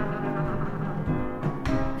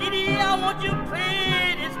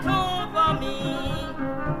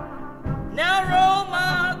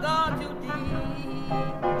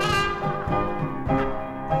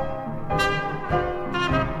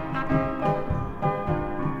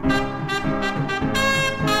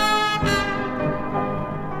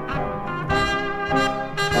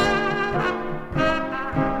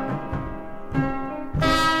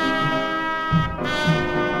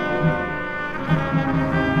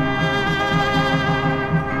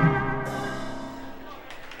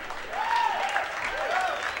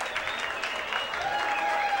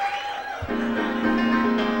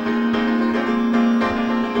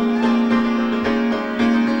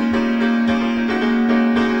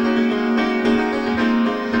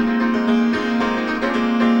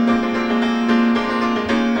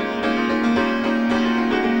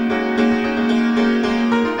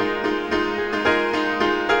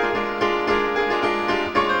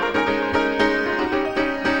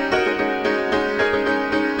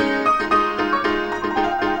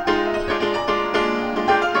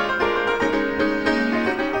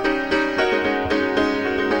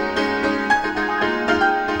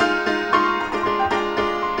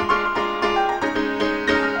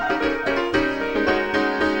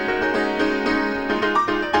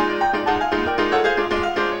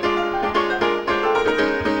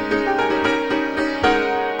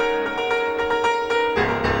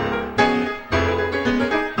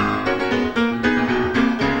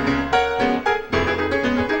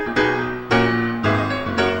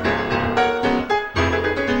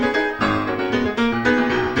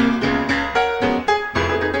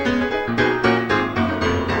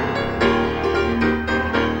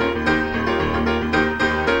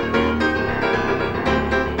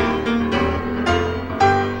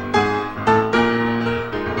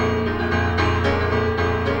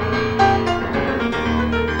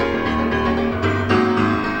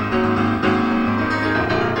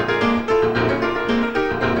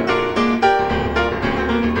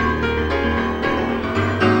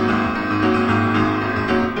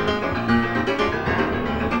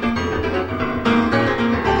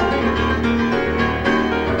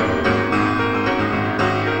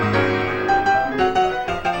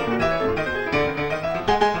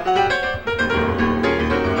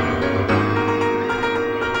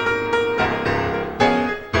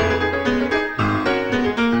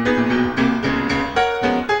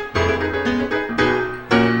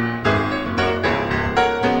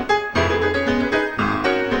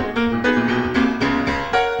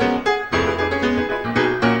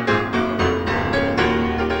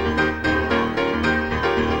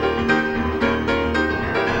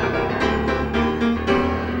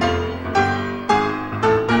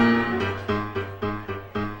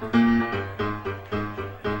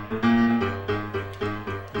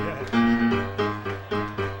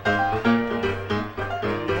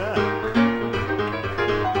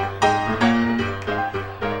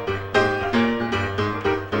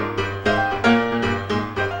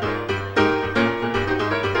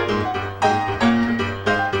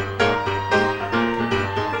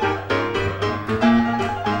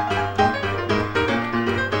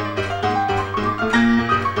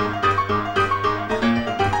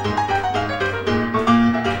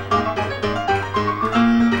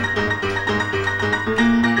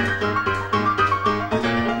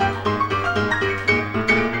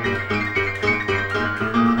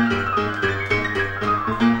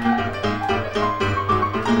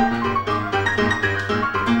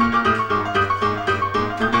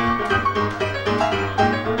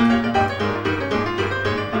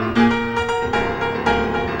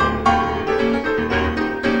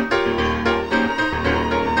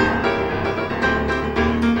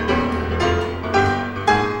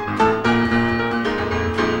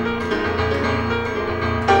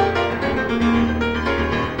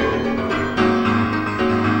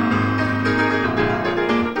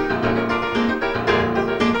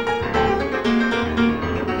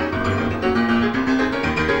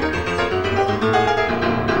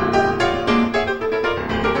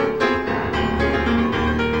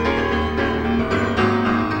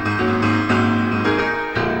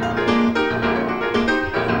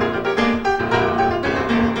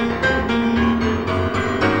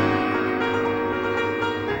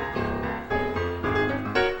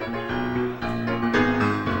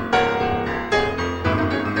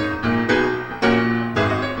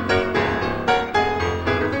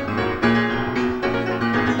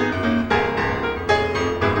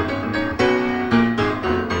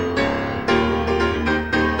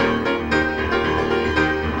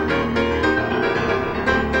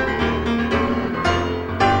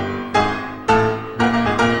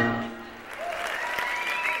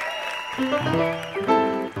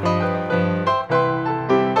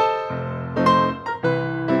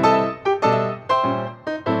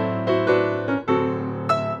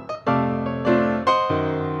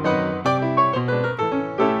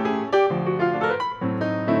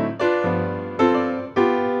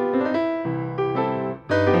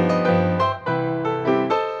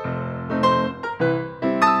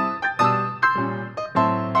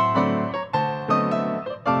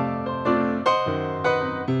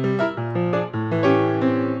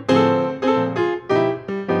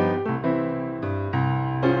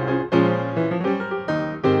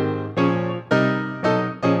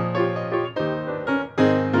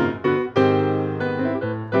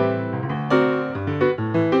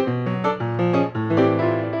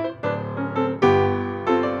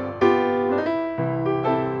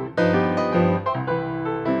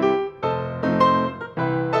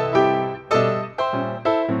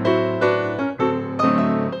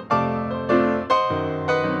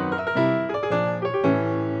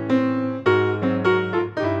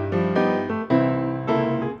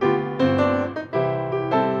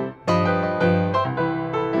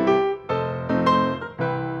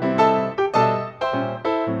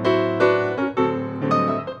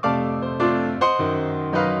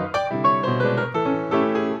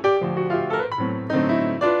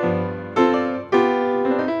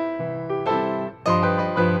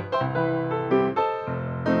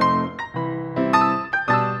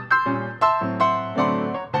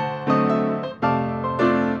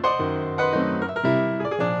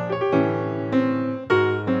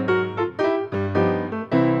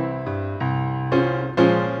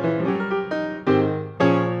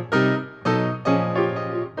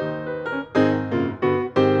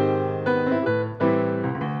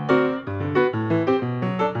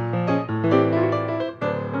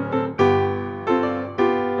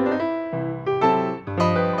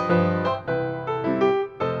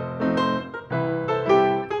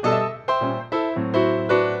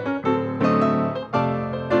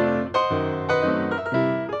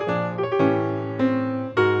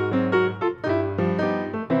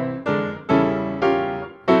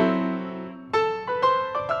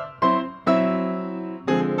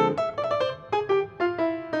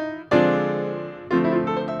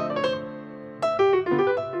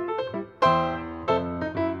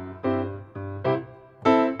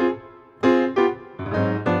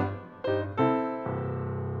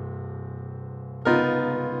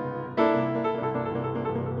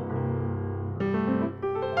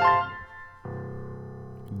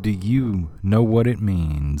 Do you know what it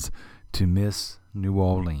means to miss New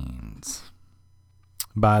Orleans?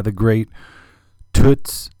 By the great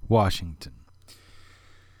Toots Washington.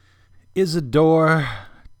 Isadore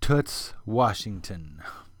Toots Washington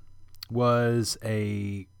was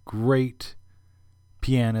a great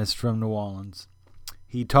pianist from New Orleans.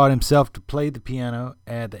 He taught himself to play the piano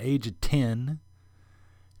at the age of 10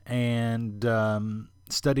 and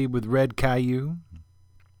studied with Red Caillou.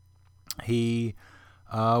 He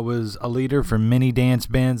was a leader for many dance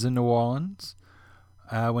bands in New Orleans.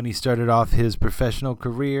 When he started off his professional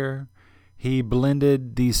career, he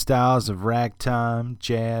blended these styles of ragtime,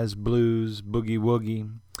 jazz, blues,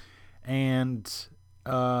 boogie-woogie. And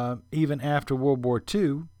even after World War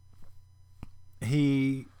II,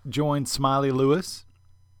 he joined Smiley Lewis.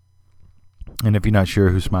 And if you're not sure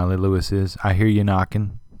who Smiley Lewis is, I Hear You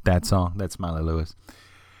Knocking, that song, that's Smiley Lewis.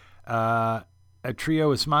 A trio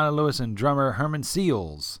with Smiley Lewis and drummer Herman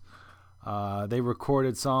Seals. They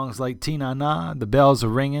recorded songs like Tina-Na, The Bells Are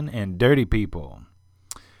Ringing, and Dirty People.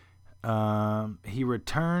 He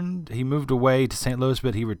moved away to St. Louis,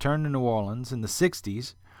 but he returned to New Orleans in the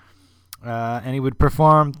 60s, and he would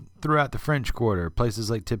perform throughout the French Quarter, places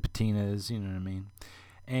like Tipitina's, you know what I mean?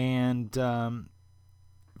 And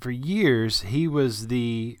for years, he was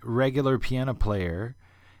the regular piano player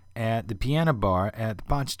at the piano bar at the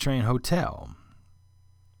Pontchartrain Hotel.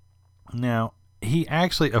 Now, he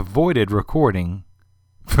actually avoided recording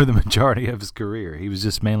for the majority of his career. He was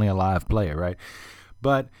just mainly a live player, right?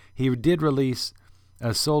 But he did release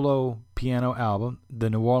a solo piano album, The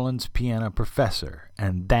New Orleans Piano Professor,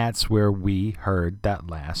 and that's where we heard that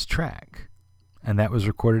last track. And that was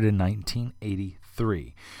recorded in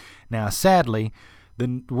 1983. Now, sadly,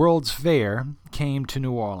 the World's Fair came to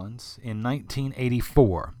New Orleans in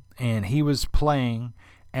 1984, and he was playing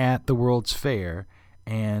at the World's Fair,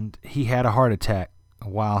 and he had a heart attack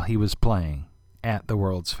while he was playing at the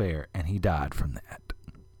World's Fair, and he died from that.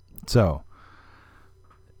 So,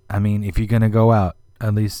 I mean, if you're going to go out,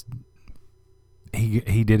 at least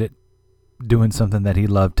he did it doing something that he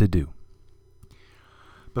loved to do.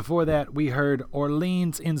 Before that, we heard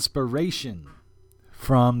Orleans Inspiration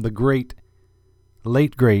from the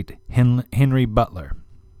late great Henry Butler.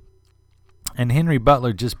 And Henry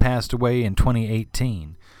Butler just passed away in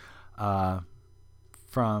 2018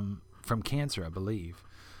 from cancer, I believe.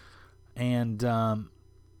 And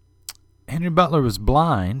Henry Butler was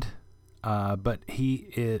blind, but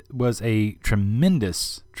he was a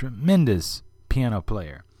tremendous piano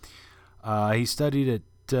player. He studied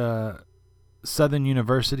at Southern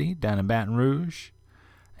University down in Baton Rouge,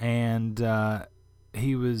 and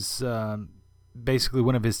he was basically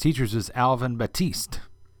one of his teachers was Alvin Batiste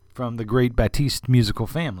from the great Batiste musical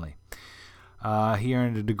family. He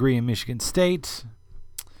earned a degree in Michigan State,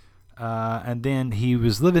 and then he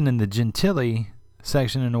was living in the Gentilly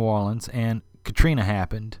section in New Orleans, and Katrina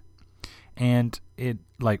happened, and it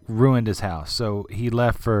like ruined his house. So he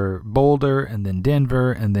left for Boulder, and then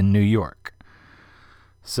Denver, and then New York.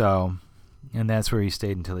 So, and that's where he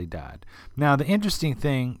stayed until he died. Now, the interesting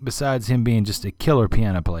thing, besides him being just a killer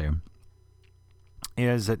piano player,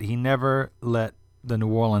 is that he never let the New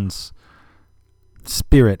Orleans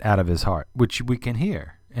spirit out of his heart, which we can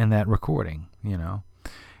hear in that recording, you know.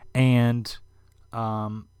 And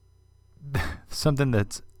something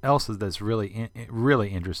that's really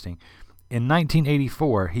interesting. In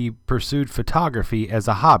 1984, he pursued photography as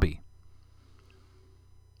a hobby,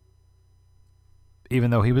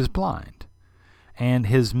 even though he was blind. And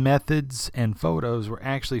his methods and photos were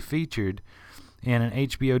actually featured in an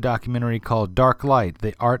HBO documentary called Dark Light,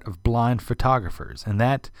 The Art of Blind Photographers, and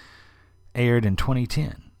that aired in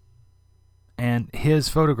 2010. And his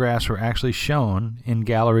photographs were actually shown in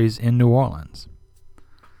galleries in New Orleans.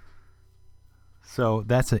 So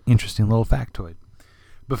that's an interesting little factoid.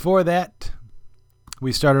 Before that,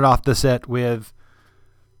 we started off the set with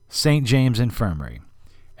St. James Infirmary,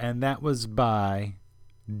 and that was by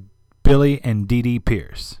Billy and Dee Dee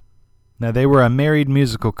Pierce. Now, they were a married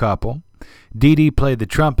musical couple. Dee Dee played the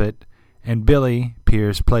trumpet, and Billy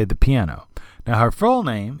Pierce played the piano. Now, her full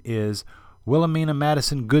name is Wilhelmina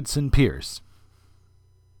Madison Goodson Pierce.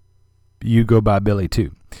 You go by Billy,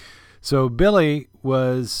 too. So Billy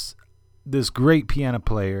was this great piano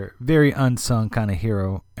player, very unsung kind of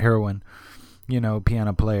heroine,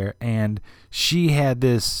 piano player. And she had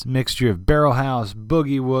this mixture of barrel house,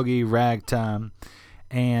 boogie-woogie, ragtime.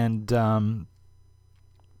 And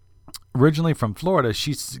originally from Florida,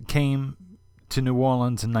 she came to New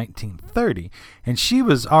Orleans in 1930. And she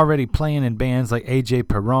was already playing in bands like A.J.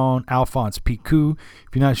 Perron, Alphonse Picou.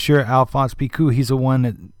 If you're not sure, Alphonse Picou, he's the one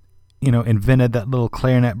that invented that little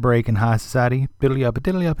clarinet break in high society.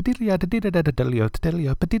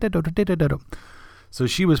 So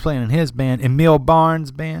she was playing in his band, Emile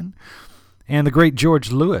Barnes' band, and the great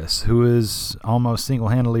George Lewis, who is almost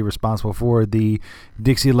single-handedly responsible for the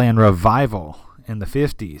Dixieland revival in the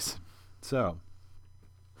 50s. So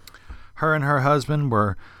her and her husband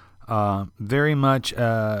were very much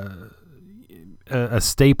a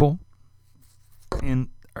staple in,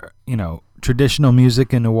 traditional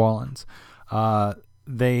music in New Orleans.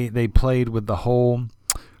 They played with the whole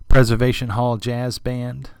Preservation Hall Jazz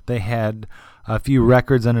Band. They had a few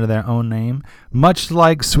records under their own name. Much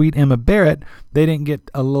like Sweet Emma Barrett, they didn't get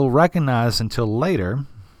a little recognized until later.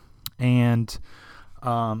 And,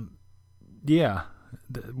 what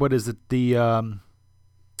is it?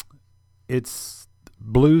 It's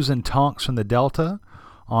Blues and Tonks from the Delta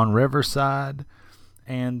on Riverside.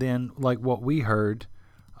 And then, like what we heard,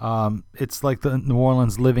 it's like the New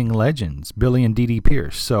Orleans living legends, Billy and Dee Dee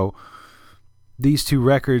Pierce. So these two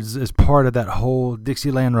records, as part of that whole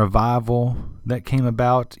Dixieland revival that came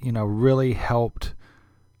about, really helped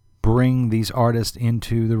bring these artists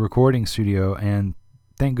into the recording studio. And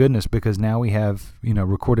thank goodness, because now we have,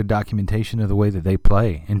 recorded documentation of the way that they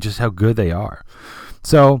play and just how good they are.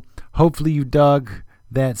 So hopefully you dug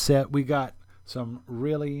that set. We got some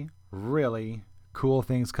really, really cool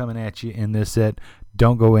things coming at you in this set.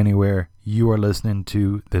 Don't go anywhere. You are listening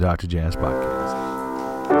to the Dr. Jazz Podcast.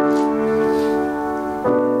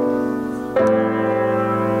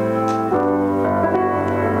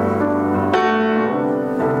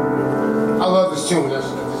 I love this tune. I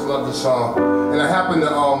just love this song. And I happened to,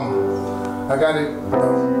 I got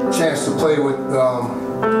a chance to play with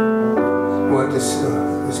this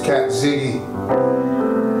cat Ziggy.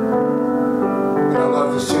 And I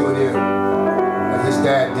love this tune here, like his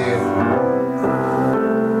dad did.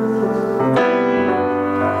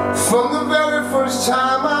 From the very first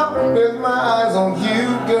time I bet my eyes on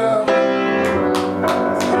you, girl,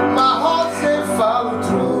 my heart said follow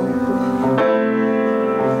through.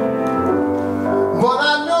 But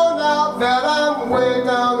I know now that I'm way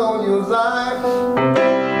down on your line.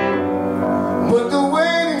 But the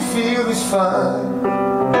waiting field is fine.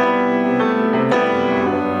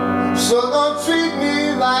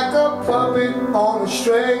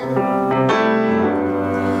 strength,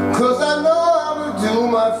 'cause I know how to do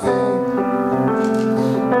my thing.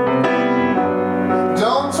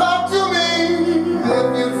 Don't talk to me if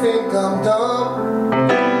you think I'm dumb.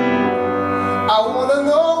 I wanna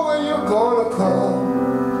know when you're gonna come.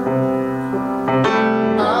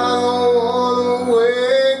 I don't wanna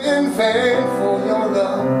wait in vain for your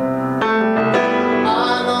love.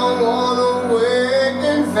 I don't wanna wait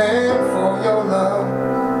in vain for your love.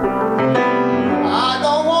 I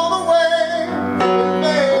don't wanna wait in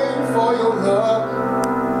vain for your love.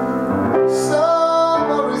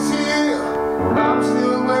 Summer is here, I'm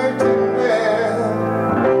still waiting there.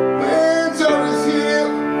 Winter is here,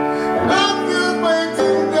 and I'm still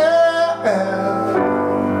waiting there.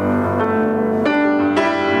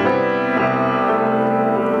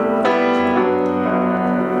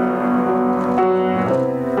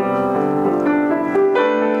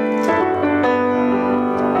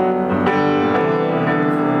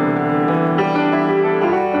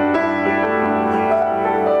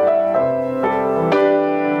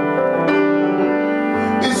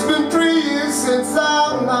 It's been 3 years since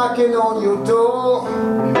I'm knocking on your door,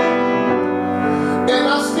 and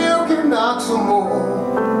I still can knock some more.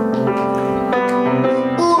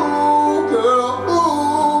 Ooh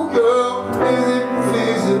girl, is it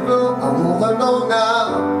feasible? I wanna know now,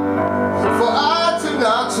 for I to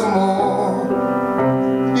knock some more.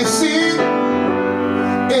 You see,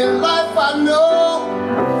 in life I know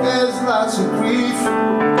there's lots of grief,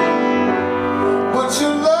 but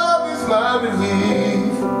your love is my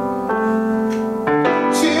relief.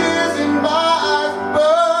 Tears in my eyes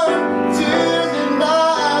burn, tears in my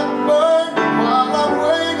eyes burn,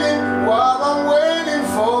 while I'm waiting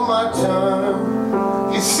for my turn.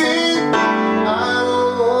 You see, I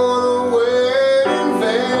don't wanna wait in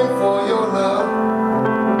vain for your love.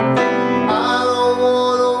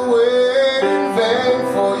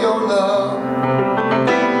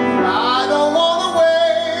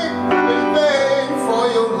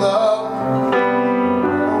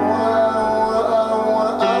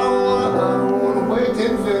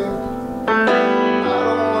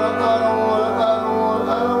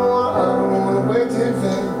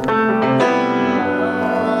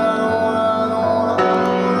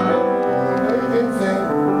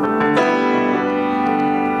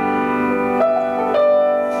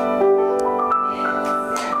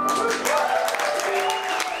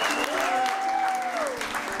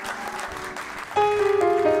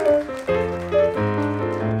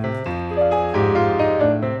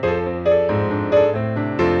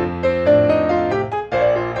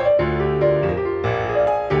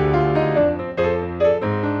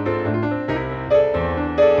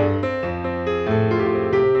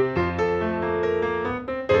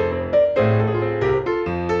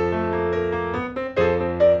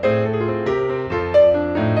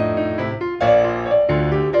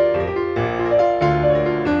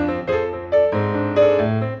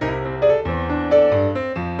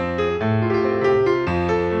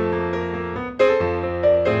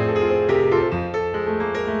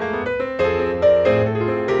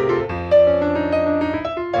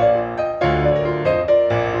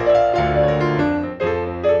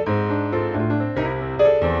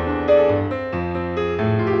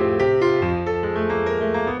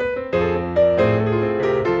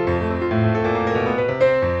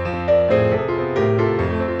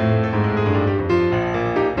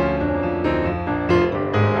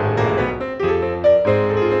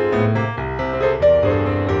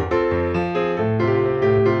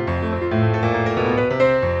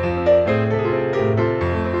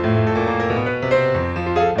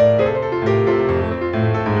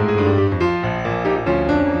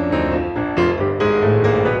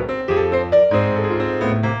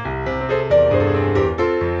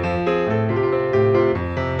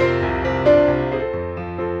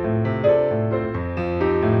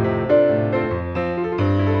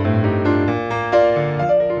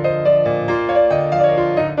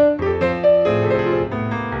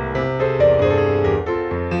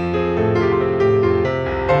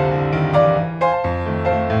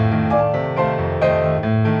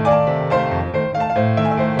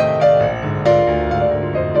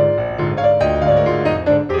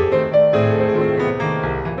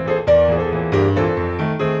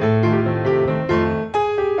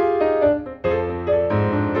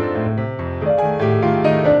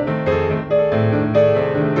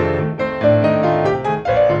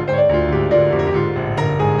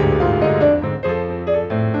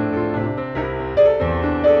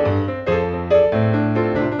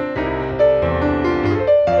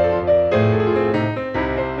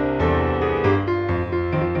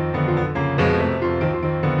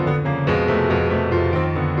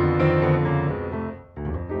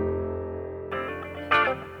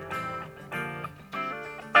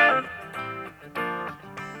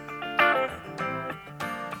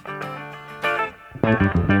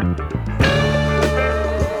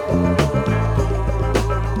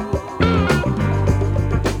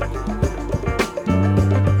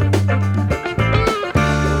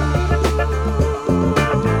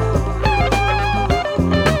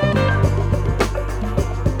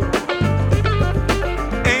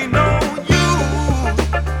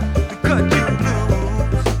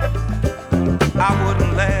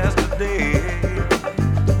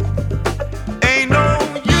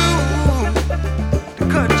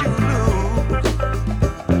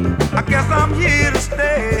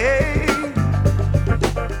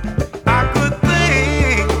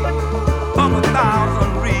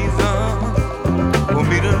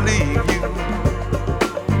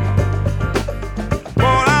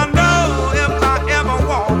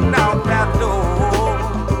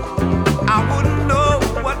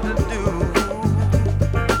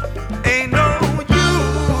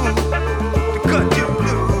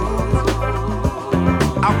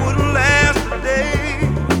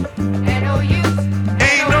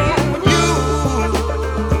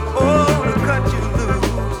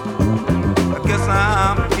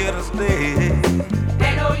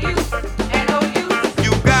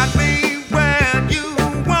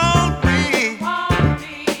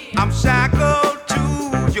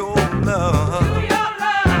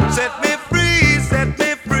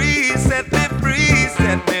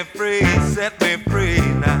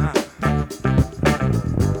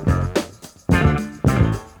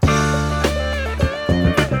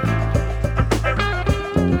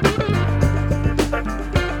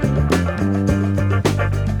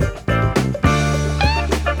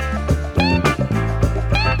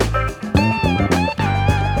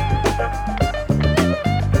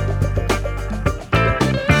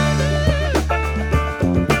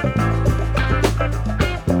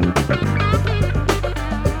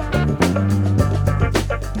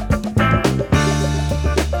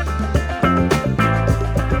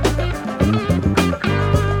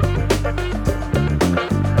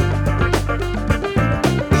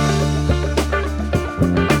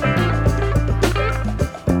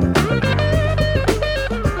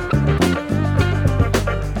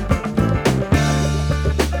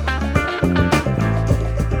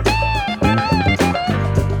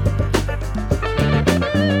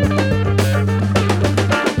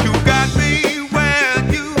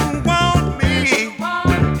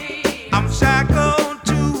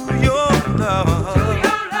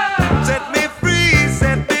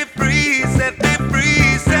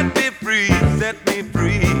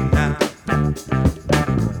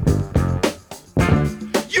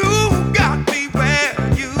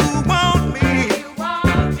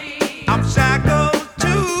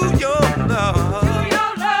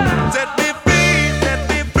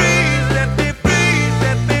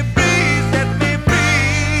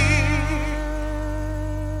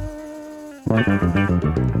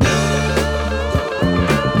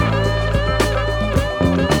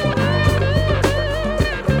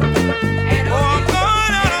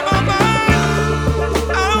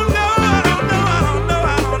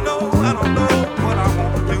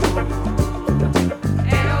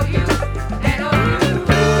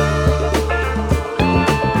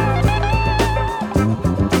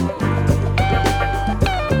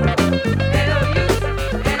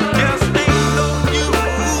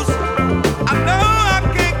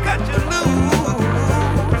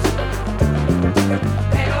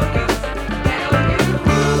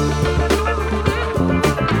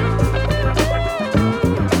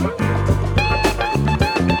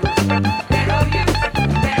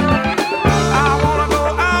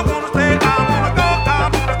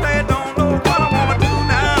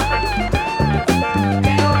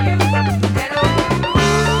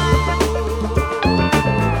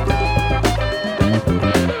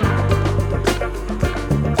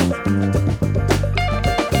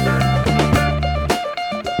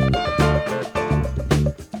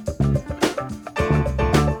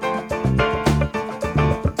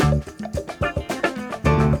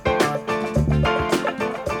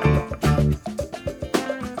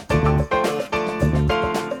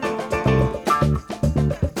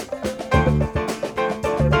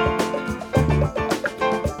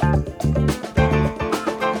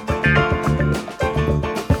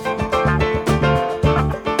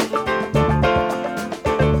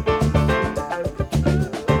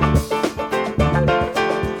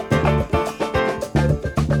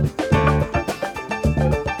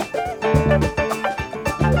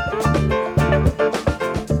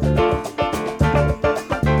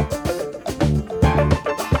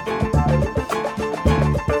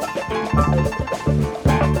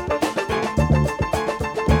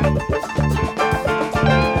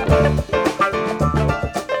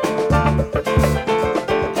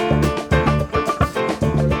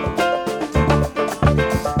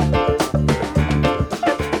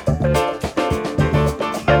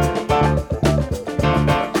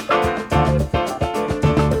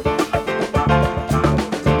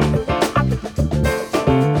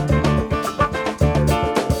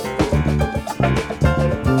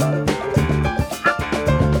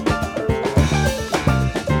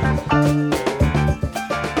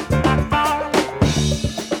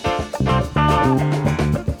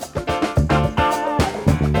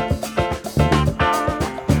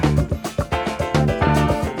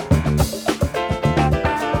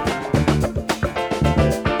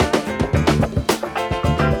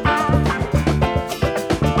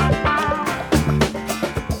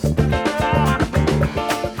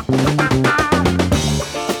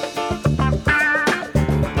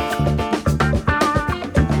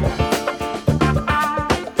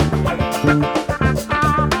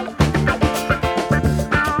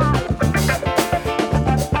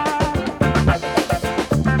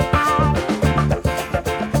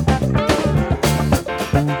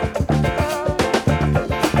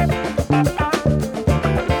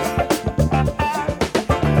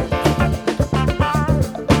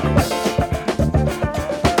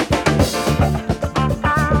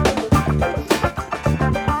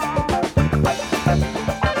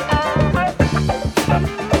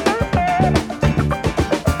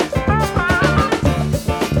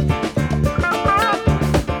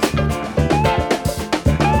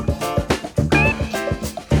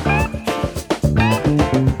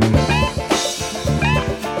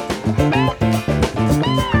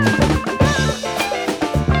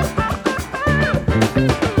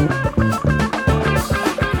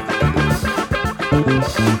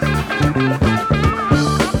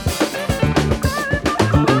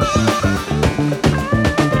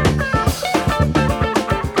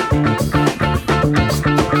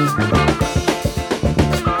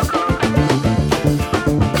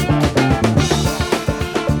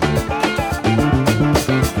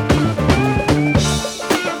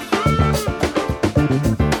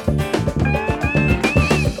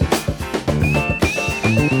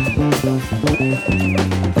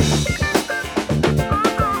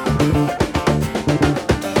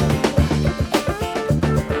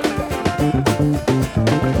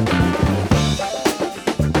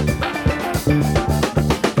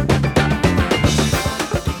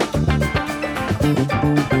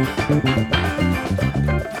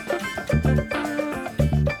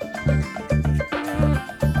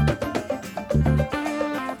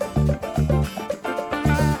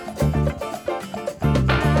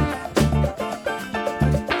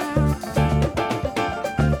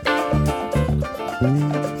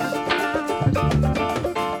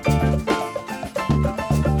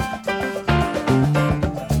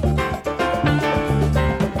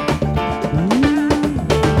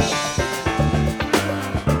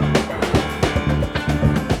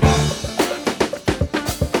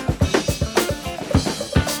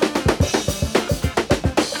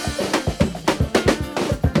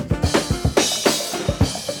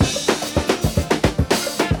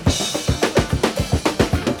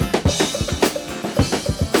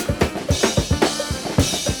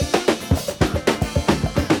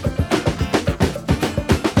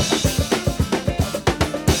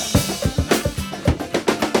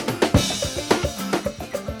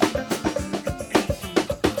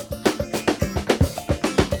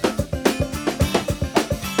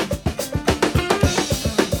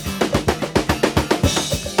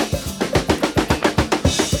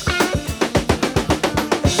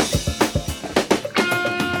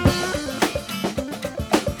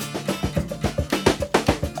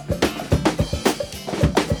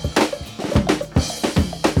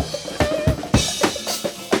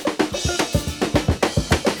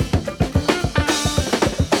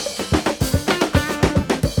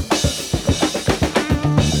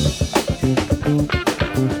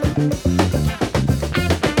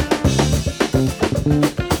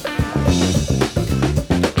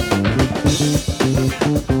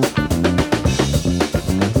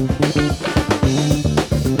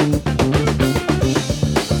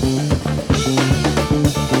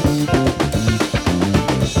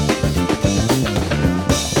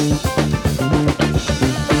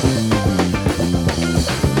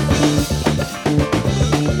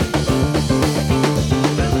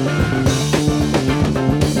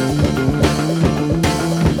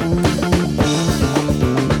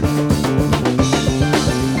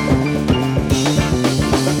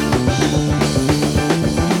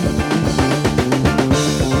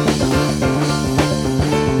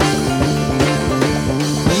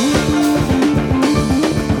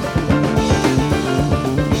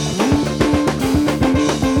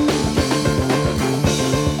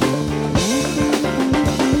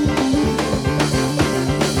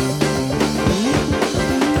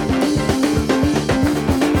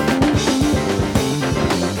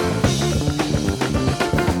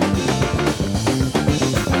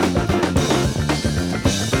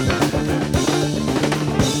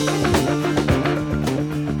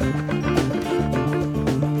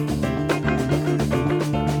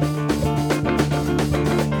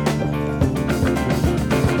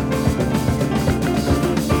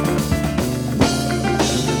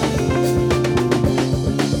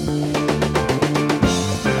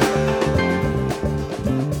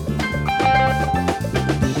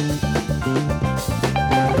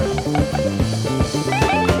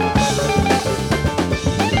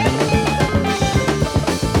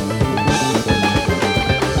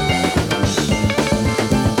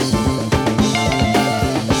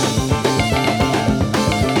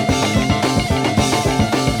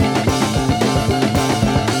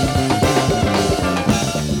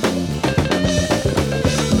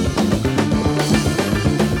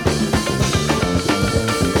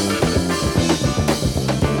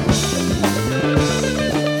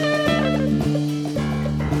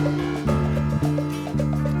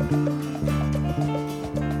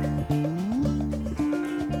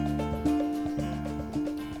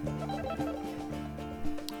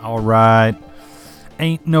 All right.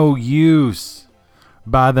 Ain't No Use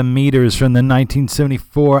by the Meters from the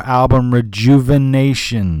 1974 album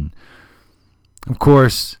Rejuvenation. Of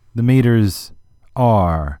course, the Meters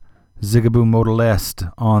are Zigaboo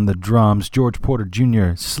Modalest on the drums, George Porter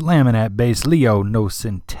Jr. slamming at bass, Leo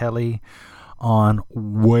Nocentelli on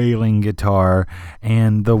wailing guitar,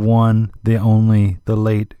 and the one, the only, the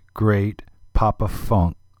late, great Papa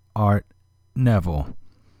Funk, Art Neville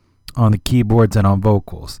on the keyboards and on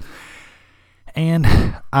vocals. And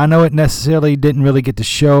I know it necessarily didn't really get to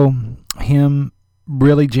show him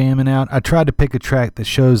really jamming out. I tried to pick a track that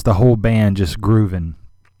shows the whole band just grooving,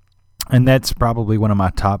 and that's probably one of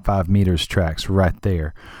my top 5 Meters tracks right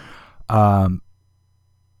there,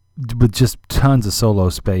 with just tons of solo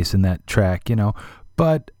space in that track,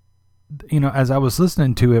 But, as I was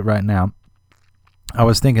listening to it right now, I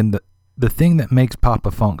was thinking that the thing that makes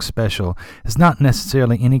Papa Funk special is not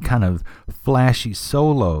necessarily any kind of flashy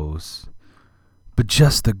solos, but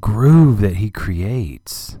just the groove that he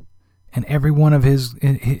creates in every one of his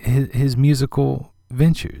musical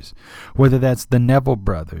ventures, whether that's the Neville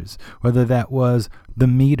Brothers, whether that was the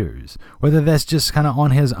Meters, whether that's just kind of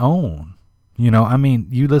on his own.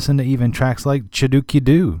 You listen to even tracks like Chidookie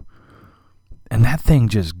Doo, and that thing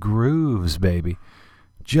just grooves, baby.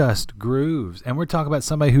 Just grooves. And we're talking about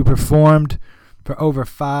somebody who performed for over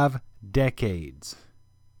 5 decades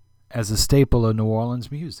as a staple of New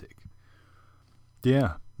Orleans music.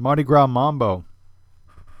 Yeah, Mardi Gras Mambo.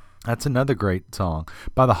 That's another great song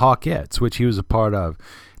by the Hawkettes, which he was a part of.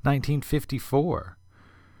 1954,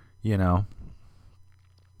 And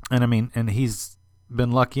and he's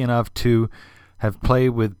been lucky enough to have played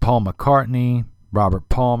with Paul McCartney, Robert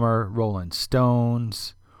Palmer, Rolling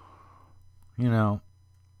Stones,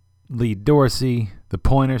 Lee Dorsey, the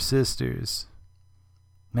Pointer Sisters.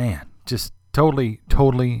 Man, just totally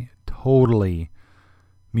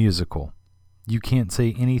musical. You can't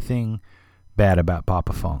say anything bad about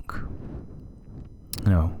Papa Funk.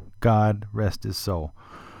 God rest his soul.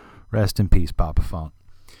 Rest in peace, Papa Funk.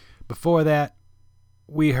 Before that,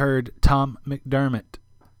 we heard Tom McDermott,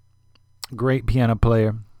 great piano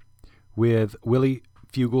player, with Willie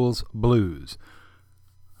Fugel's Blues.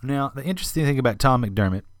 Now, the interesting thing about Tom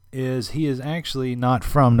McDermott is he is actually not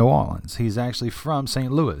from New Orleans. He's actually from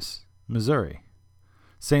St. Louis, Missouri.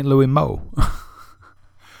 St. Louis Mo.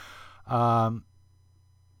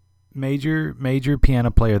 Major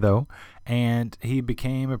piano player, though, and he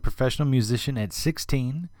became a professional musician at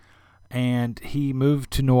 16, and he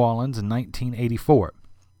moved to New Orleans in 1984.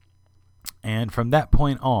 And from that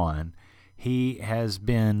point on, he has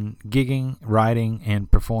been gigging, writing,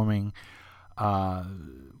 and performing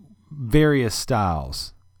various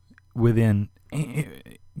styles within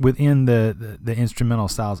the instrumental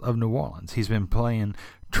styles of New Orleans. He's been playing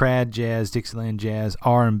trad jazz, Dixieland jazz,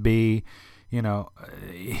 R&B.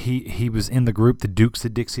 He was in the group the Dukes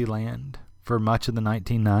of Dixieland for much of the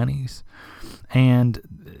 1990s, and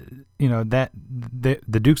that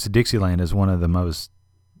the Dukes of Dixieland is one of the most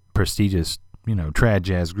prestigious trad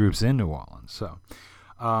jazz groups in New Orleans. So,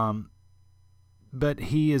 but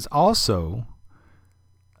he is also,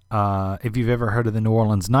 if you've ever heard of the New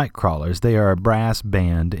Orleans Nightcrawlers, they are a brass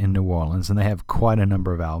band in New Orleans, and they have quite a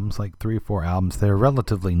number of albums, like 3 or 4 albums. They're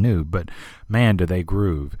relatively new, but man, do they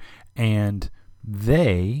groove. And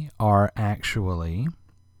they are actually,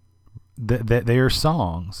 their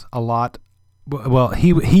songs a lot. Well,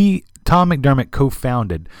 Tom McDermott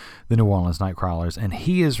co-founded the New Orleans Nightcrawlers, and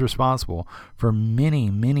he is responsible for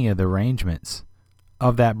many of the arrangements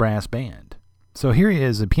of that brass band. So here he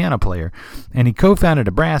is, a piano player, and he co-founded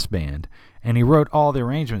a brass band, and he wrote all the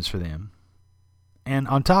arrangements for them. And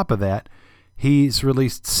on top of that, he's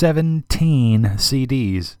released 17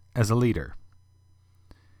 CDs as a leader,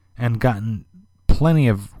 and gotten plenty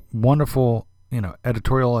of wonderful,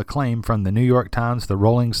 editorial acclaim from the New York Times, the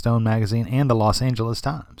Rolling Stone magazine, and the Los Angeles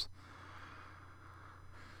Times.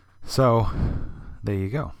 So, there you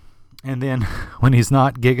go. And then, when he's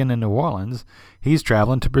not gigging in New Orleans, he's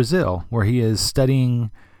traveling to Brazil, where he is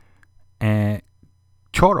studying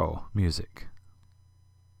choro music.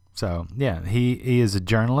 So, yeah, he is a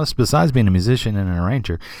journalist. Besides being a musician and an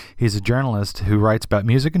arranger, he's a journalist who writes about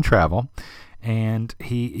music and travel. And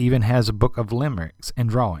he even has a book of limericks and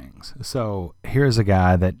drawings. So here's a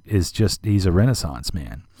guy that is he's a Renaissance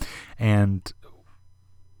man. And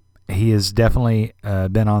he has definitely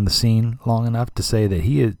been on the scene long enough to say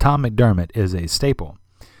that Tom McDermott is a staple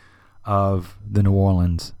of the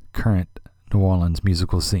current New Orleans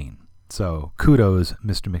musical scene. So kudos,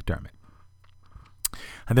 Mr. McDermott.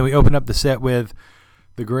 And then we open up the set with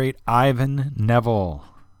the great Ivan Neville.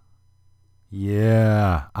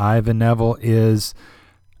 Yeah, Ivan Neville is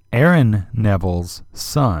Aaron Neville's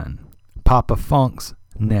son, Papa Funk's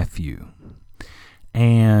nephew.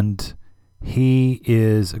 And he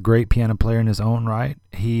is a great piano player in his own right.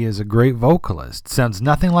 He is a great vocalist. Sounds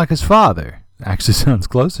nothing like his father. Actually sounds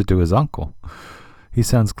closer to his uncle. He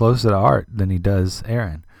sounds closer to Art than he does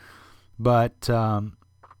Aaron. But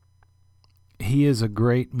he is a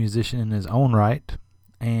great musician in his own right.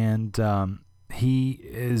 And he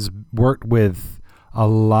is worked with a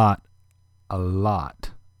lot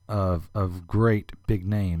of great big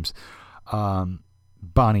names.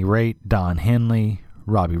 Bonnie Raitt, Don Henley,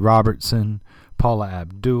 Robbie Robertson, Paula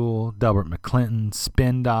Abdul, Delbert McClinton,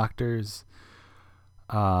 Spin Doctors,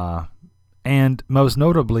 and most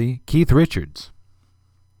notably Keith Richards.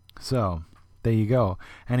 So there you go.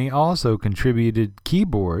 And he also contributed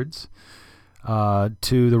keyboards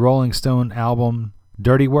to the Rolling Stone album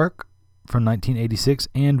Dirty Work from 1986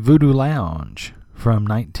 and Voodoo Lounge from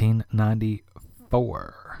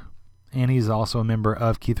 1994. And he's also a member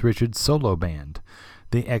of Keith Richards' solo band,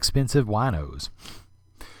 the Expensive Winos.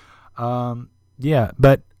 Yeah,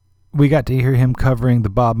 but we got to hear him covering the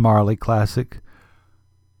Bob Marley classic,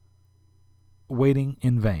 Waiting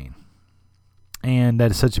in Vain. And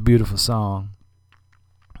that is such a beautiful song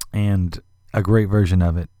and a great version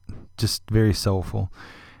of it. Just very soulful.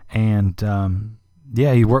 And,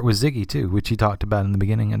 yeah, he worked with Ziggy too, which he talked about in the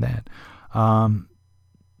beginning of that.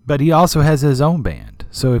 But he also has his own band.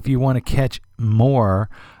 So if you want to catch more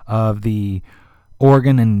of the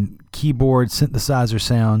organ and keyboard synthesizer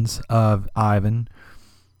sounds of Ivan,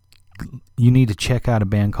 you need to check out a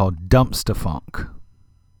band called Dumpsta Funk.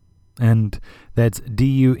 And that's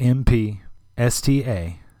DUMPSTAPHUNK.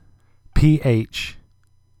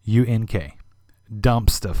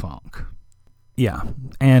 Dumpsta Funk. Yeah,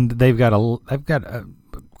 and they've got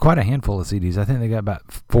quite a handful of CDs. I think they got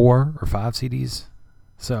about 4 or 5 CDs.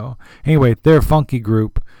 So anyway, they're a funky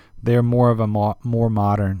group. They're more of a more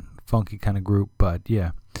modern, funky kind of group. But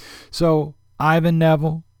yeah, so Ivan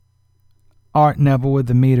Neville, Art Neville with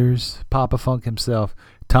the meters, Papa Funk himself,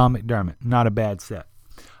 Tom McDermott. Not a bad set.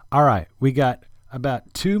 All right, we got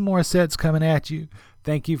about 2 more sets coming at you.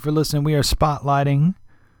 Thank you for listening. We are spotlighting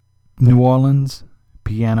New Orleans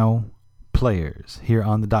piano players here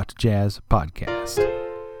on the Dr. Jazz Podcast.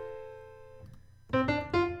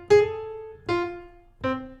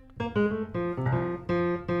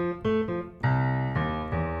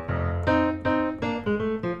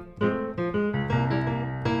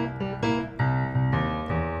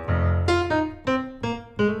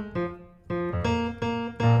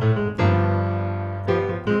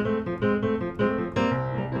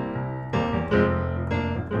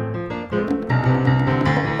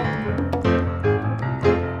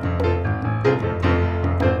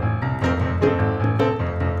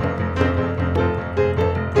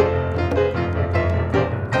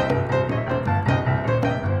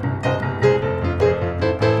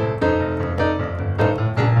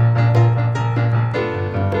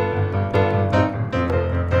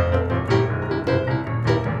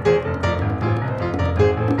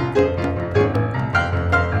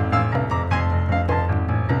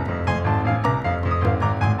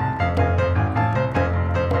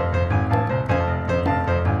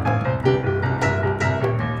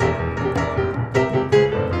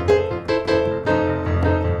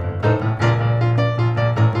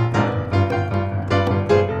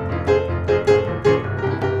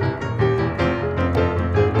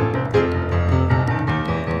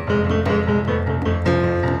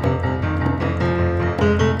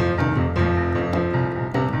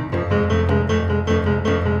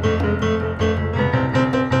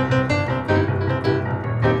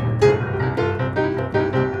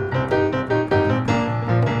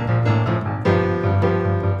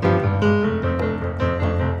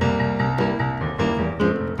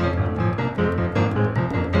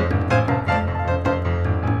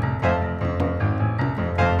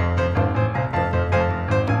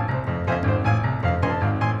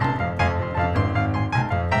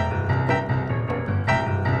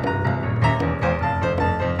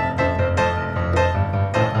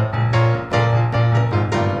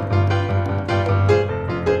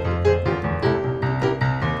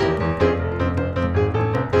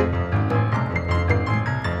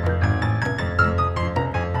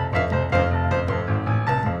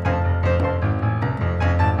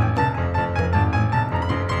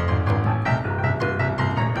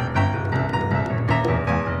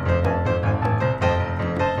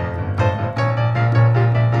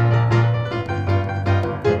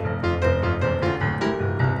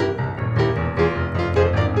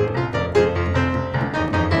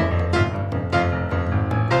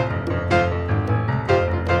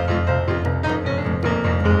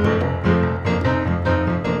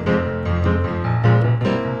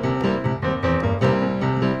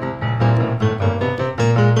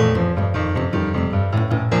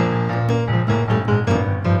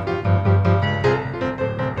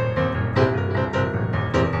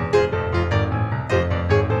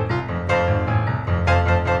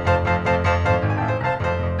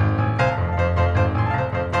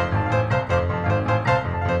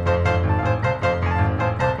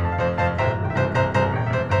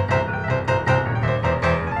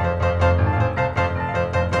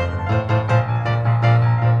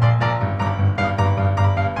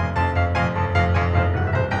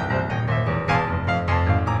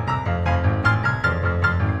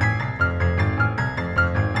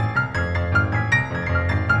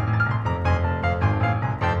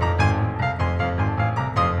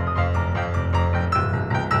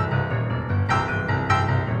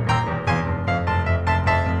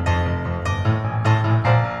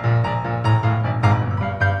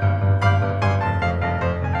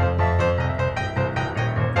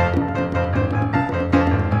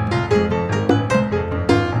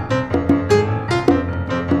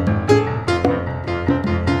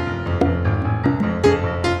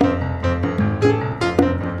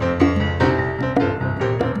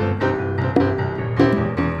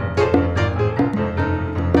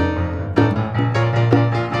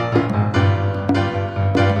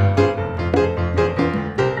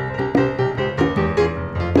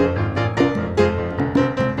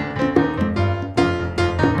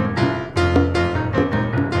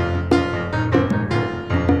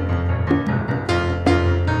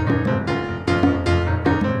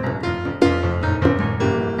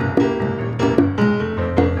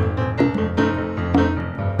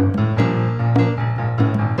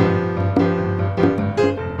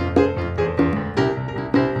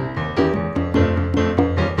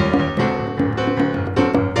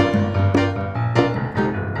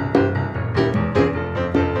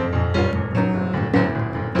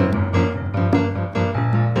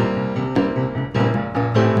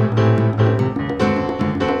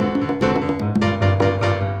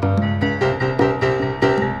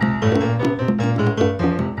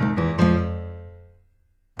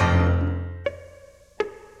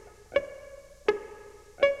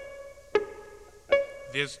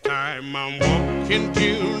 time I'm walking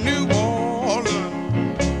to New Orleans.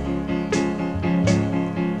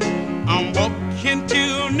 I'm walking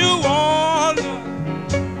to New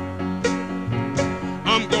Orleans.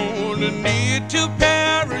 I'm gonna need 2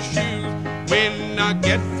 pair of shoes when I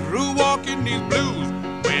get through walking these blues.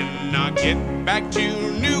 When I get back to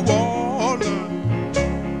New Orleans,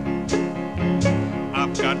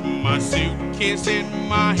 I've got my suitcase in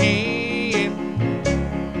my hand.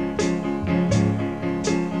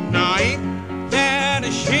 Now ain't that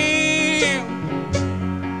a shame?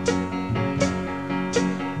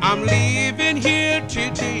 I'm leaving here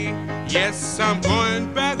today. Yes, I'm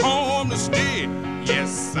going back home to stay.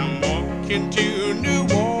 Yes, I'm walking to New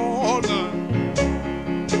Orleans.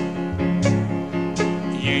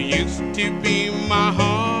 You used to be my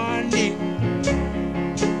honey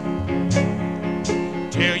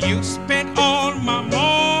till you spent all my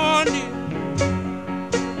money.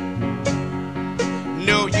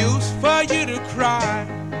 No use for you to cry.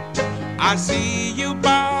 I see you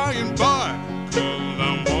by and by, 'cause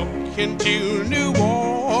I'm walking to New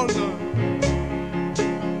Orleans.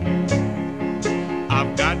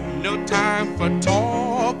 I've got no time for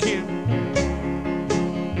talking.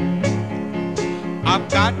 I've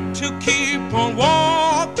got to keep on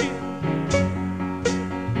walking.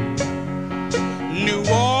 New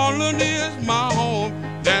Orleans is my home.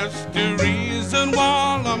 That's the reason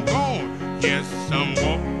why I'm gone. Yes, I'm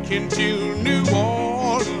walking to New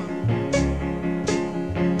Orleans.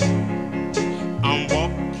 I'm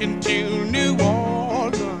walking to New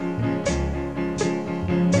Orleans.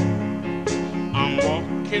 I'm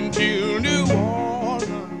walking to New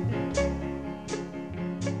Orleans.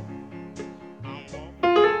 I'm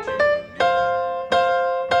walking.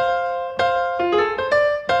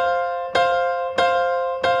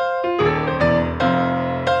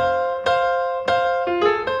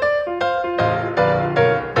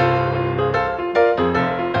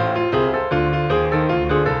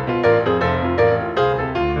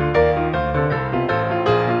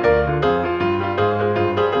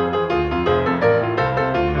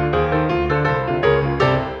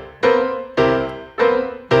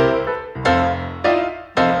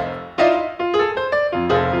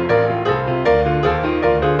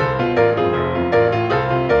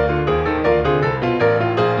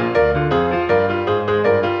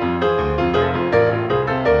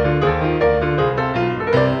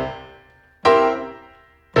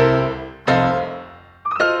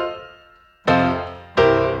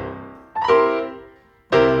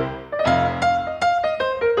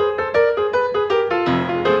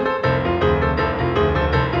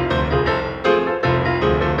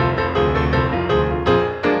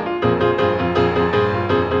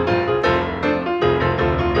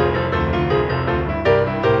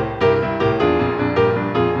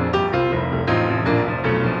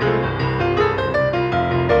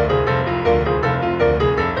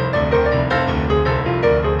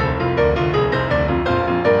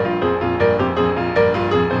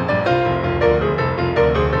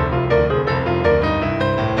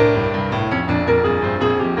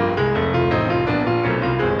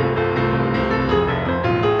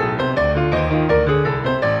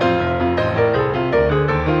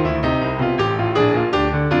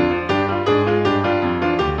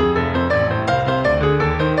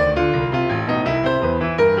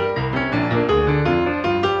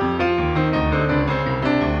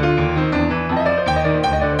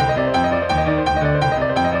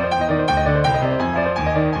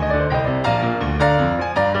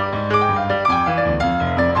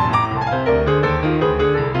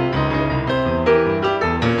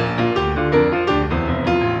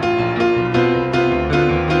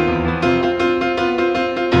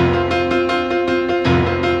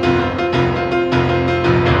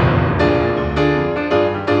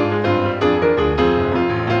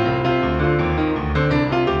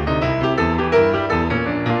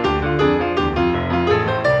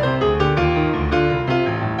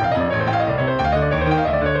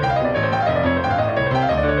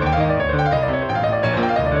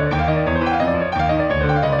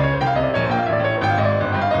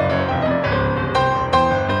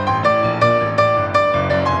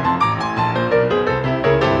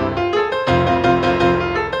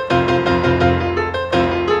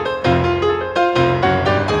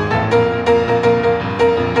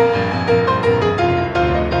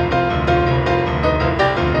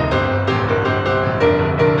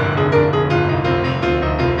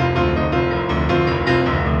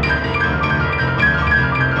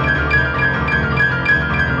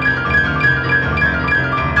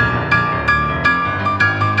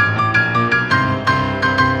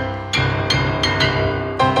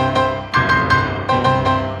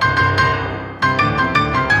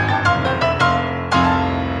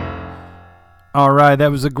 All right,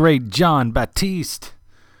 that was a great John Batiste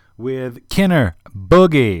with Kenner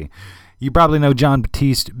Boogie. You probably know John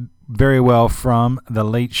Batiste very well from The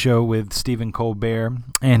Late Show with Stephen Colbert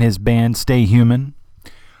and his band Stay Human.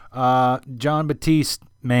 John Batiste,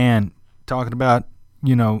 man, talking about,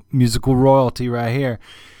 musical royalty right here.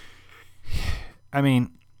 I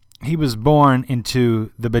mean, he was born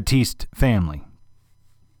into the Batiste family.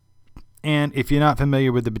 And if you're not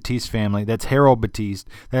familiar with the Batiste family, that's Harold Batiste.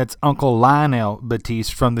 That's Uncle Lionel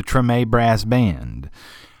Batiste from the Treme Brass Band.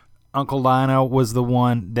 Uncle Lionel was the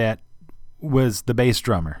one that was the bass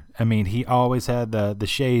drummer. I mean, he always had the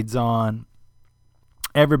shades on.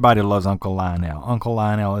 Everybody loves Uncle Lionel. Uncle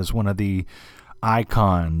Lionel is one of the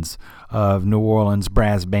icons of New Orleans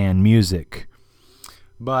brass band music.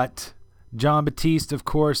 But John Batiste, of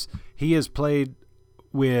course, he has played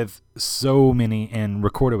with so many and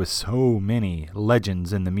recorded with so many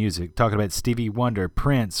legends in the music. Talking about Stevie Wonder,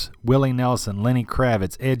 Prince, Willie Nelson, Lenny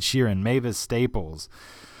Kravitz, Ed Sheeran, Mavis Staples.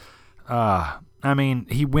 I mean,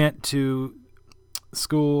 he went to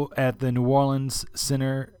school at the New Orleans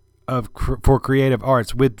Center for Creative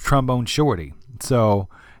Arts with Trombone Shorty. So,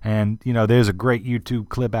 and there's a great YouTube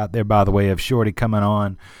clip out there, by the way, of Shorty coming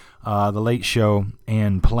on The Late Show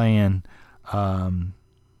and playing On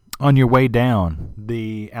Your Way Down,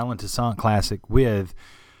 the Alan Toussaint classic with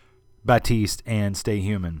Batiste and Stay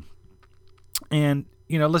Human. And,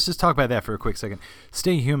 let's just talk about that for a quick second.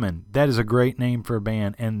 Stay Human, that is a great name for a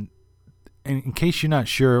band. And in case you're not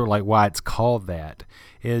sure why it's called that,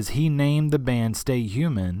 is he named the band Stay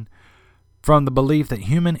Human from the belief that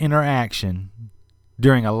human interaction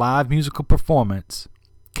during a live musical performance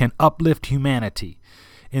can uplift humanity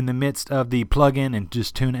in the midst of the plug-in and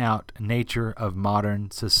just tune-out nature of modern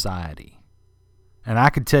society. And I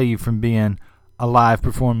can tell you from being a live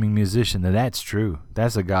performing musician that that's true.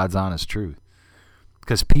 That's a God's honest truth.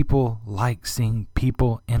 Because people like seeing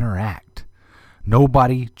people interact.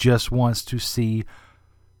 Nobody just wants to see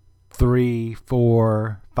 3,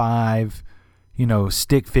 4, 5,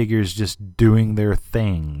 stick figures just doing their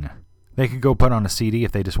thing. They could go put on a CD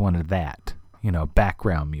if they just wanted that,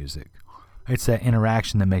 background music. It's that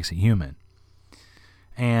interaction that makes it human.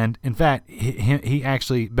 And in fact, he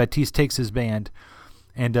actually, Batiste takes his band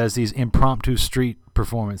and does these impromptu street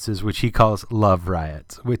performances, which he calls love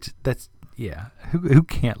riots, who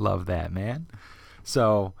can't love that, man?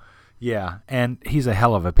 So, yeah, and he's a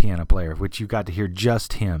hell of a piano player, which you got to hear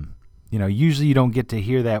just him. Usually you don't get to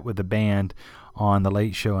hear that with the band on The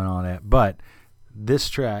Late Show and all that, but this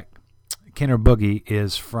track, Kenner Boogie,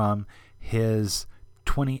 is from his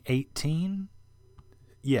 2018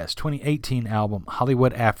 album,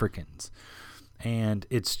 Hollywood Africans. And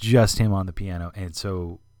it's just him on the piano. And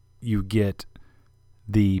so you get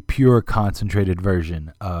the pure concentrated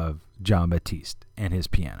version of John Batiste and his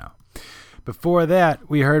piano. Before that,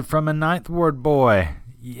 we heard from a Ninth Ward boy.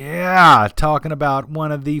 Yeah, talking about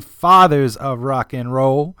one of the fathers of rock and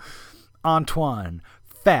roll, Antoine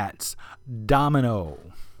Fats Domino.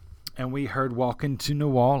 And we heard Walking to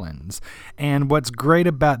New Orleans. And what's great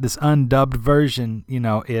about this undubbed version,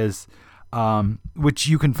 is, which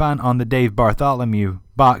you can find on the Dave Bartholomew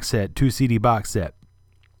box set, 2 CD box set,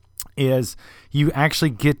 is you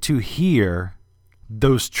actually get to hear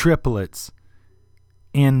those triplets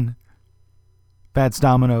in Fats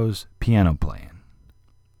Domino's piano playing.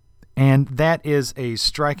 And that is a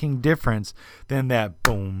striking difference than that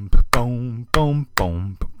boom, boom, boom,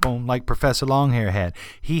 boom, boom, like Professor Longhair had.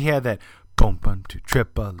 He had that boom, boom, to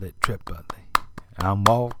triplet, triplet. I'm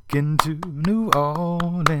walking to New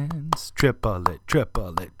Orleans, triplet,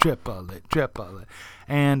 triplet, triplet, triplet.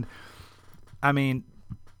 And, I mean,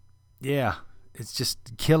 yeah, it's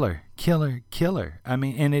just killer, killer, killer. I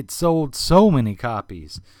mean, and it sold so many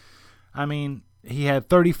copies. I mean, he had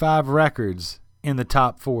 35 records in the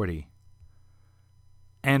top 40.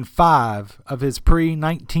 And 5 of his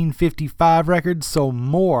pre-1955 records sold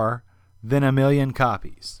more than 1 million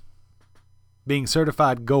copies, being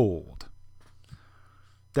certified gold.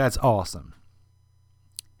 That's awesome.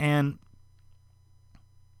 And,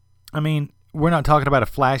 I mean, we're not talking about a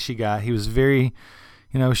flashy guy. He was very,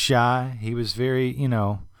 shy. He was very,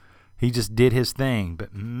 he just did his thing.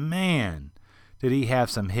 But, man, did he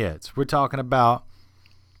have some hits. We're talking about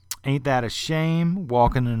Ain't That a Shame,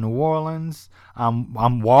 Walking to New Orleans,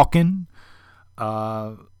 I'm Walking,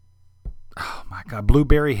 oh my God,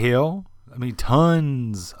 Blueberry Hill. I mean,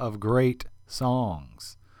 tons of great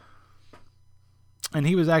songs. And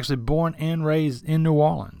he was actually born and raised in New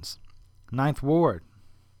Orleans, Ninth Ward.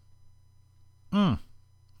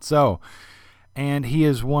 So, and he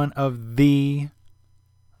is one of the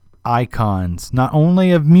icons, not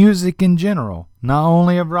only of music in general, not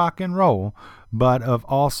only of rock and roll, but of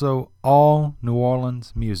also all New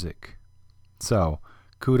Orleans music. So,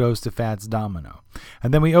 kudos to Fats Domino.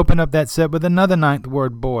 And then we open up that set with another ninth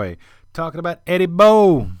word boy, talking about Eddie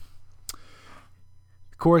Bo.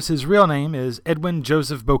 Of course, his real name is Edwin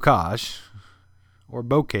Joseph Bocage, or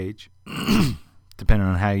Bocage, depending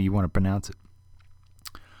on how you want to pronounce it.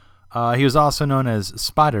 He was also known as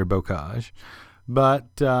Spider Bocage, but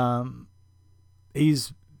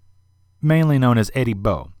he's mainly known as Eddie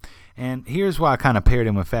Bo. And here's why I kind of paired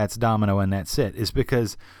him with Fats Domino in that set, is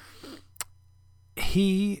because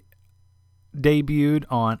he debuted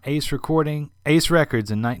on Ace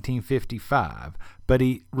Records in 1955, but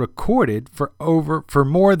he recorded for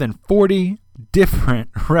more than 40 different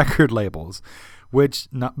record labels, which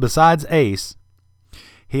besides Ace,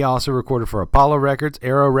 he also recorded for Apollo Records,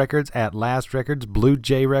 Arrow Records, At Last Records, Blue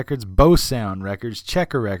Jay Records, Bo Sound Records,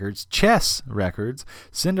 Checker Records, Chess Records,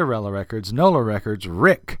 Cinderella Records, Nola Records,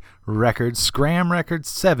 Rick Records, Scram Records,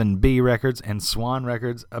 7B Records, and Swan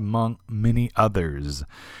Records, among many others.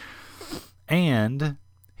 And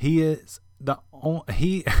he is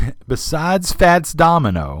besides Fats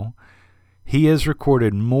Domino, he has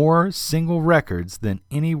recorded more single records than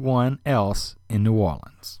anyone else in New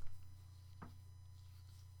Orleans.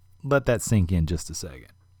 Let that sink in just a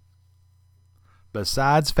second.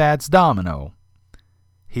 Besides Fats Domino,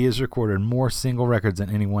 he has recorded more single records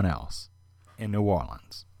than anyone else in New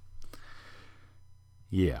Orleans.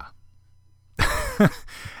 Yeah.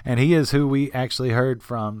 And he is who we actually heard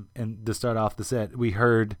from, and to start off the set, we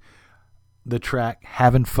heard the track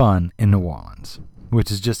Having Fun in New Orleans,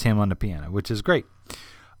 which is just him on the piano, which is great.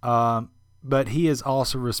 But he is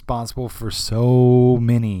also responsible for so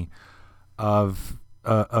many of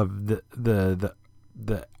the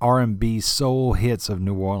R&B soul hits of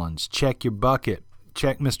New Orleans. Check Your Bucket,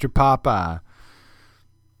 Check Mr. Popeye.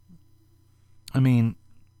 I mean,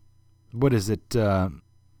 what is it?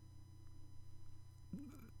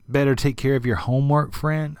 Better Take Care of Your Homework,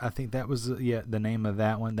 Friend. I think that was the name of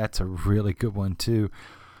that one. That's a really good one too.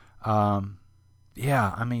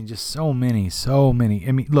 Yeah, I mean, just so many. I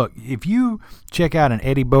mean, look, if you check out an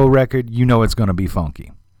Eddie Bo record, you know it's going to be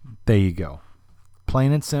funky. There you go.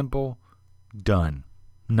 Plain and simple, done.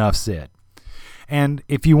 Enough said. And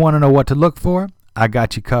if you want to know what to look for, I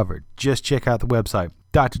got you covered. Just check out the website,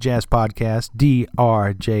 Dr. Jazz Podcast, DRJAZZ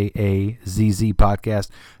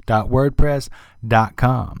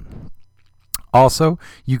Podcast.wordpress.com. Also,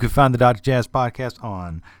 you can find the Dr. Jazz Podcast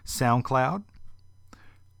on SoundCloud,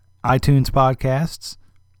 iTunes Podcasts,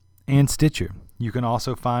 and Stitcher. You can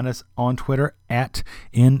also find us on Twitter at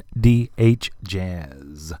NDHJazz.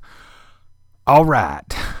 All right.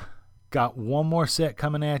 Got one more set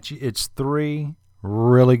coming at you. It's 3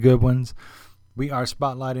 really good ones. We are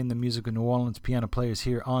spotlighting the music of New Orleans piano players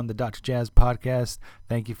here on the Dr. Jazz Podcast.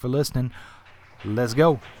 Thank you for listening. Let's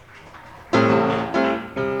go.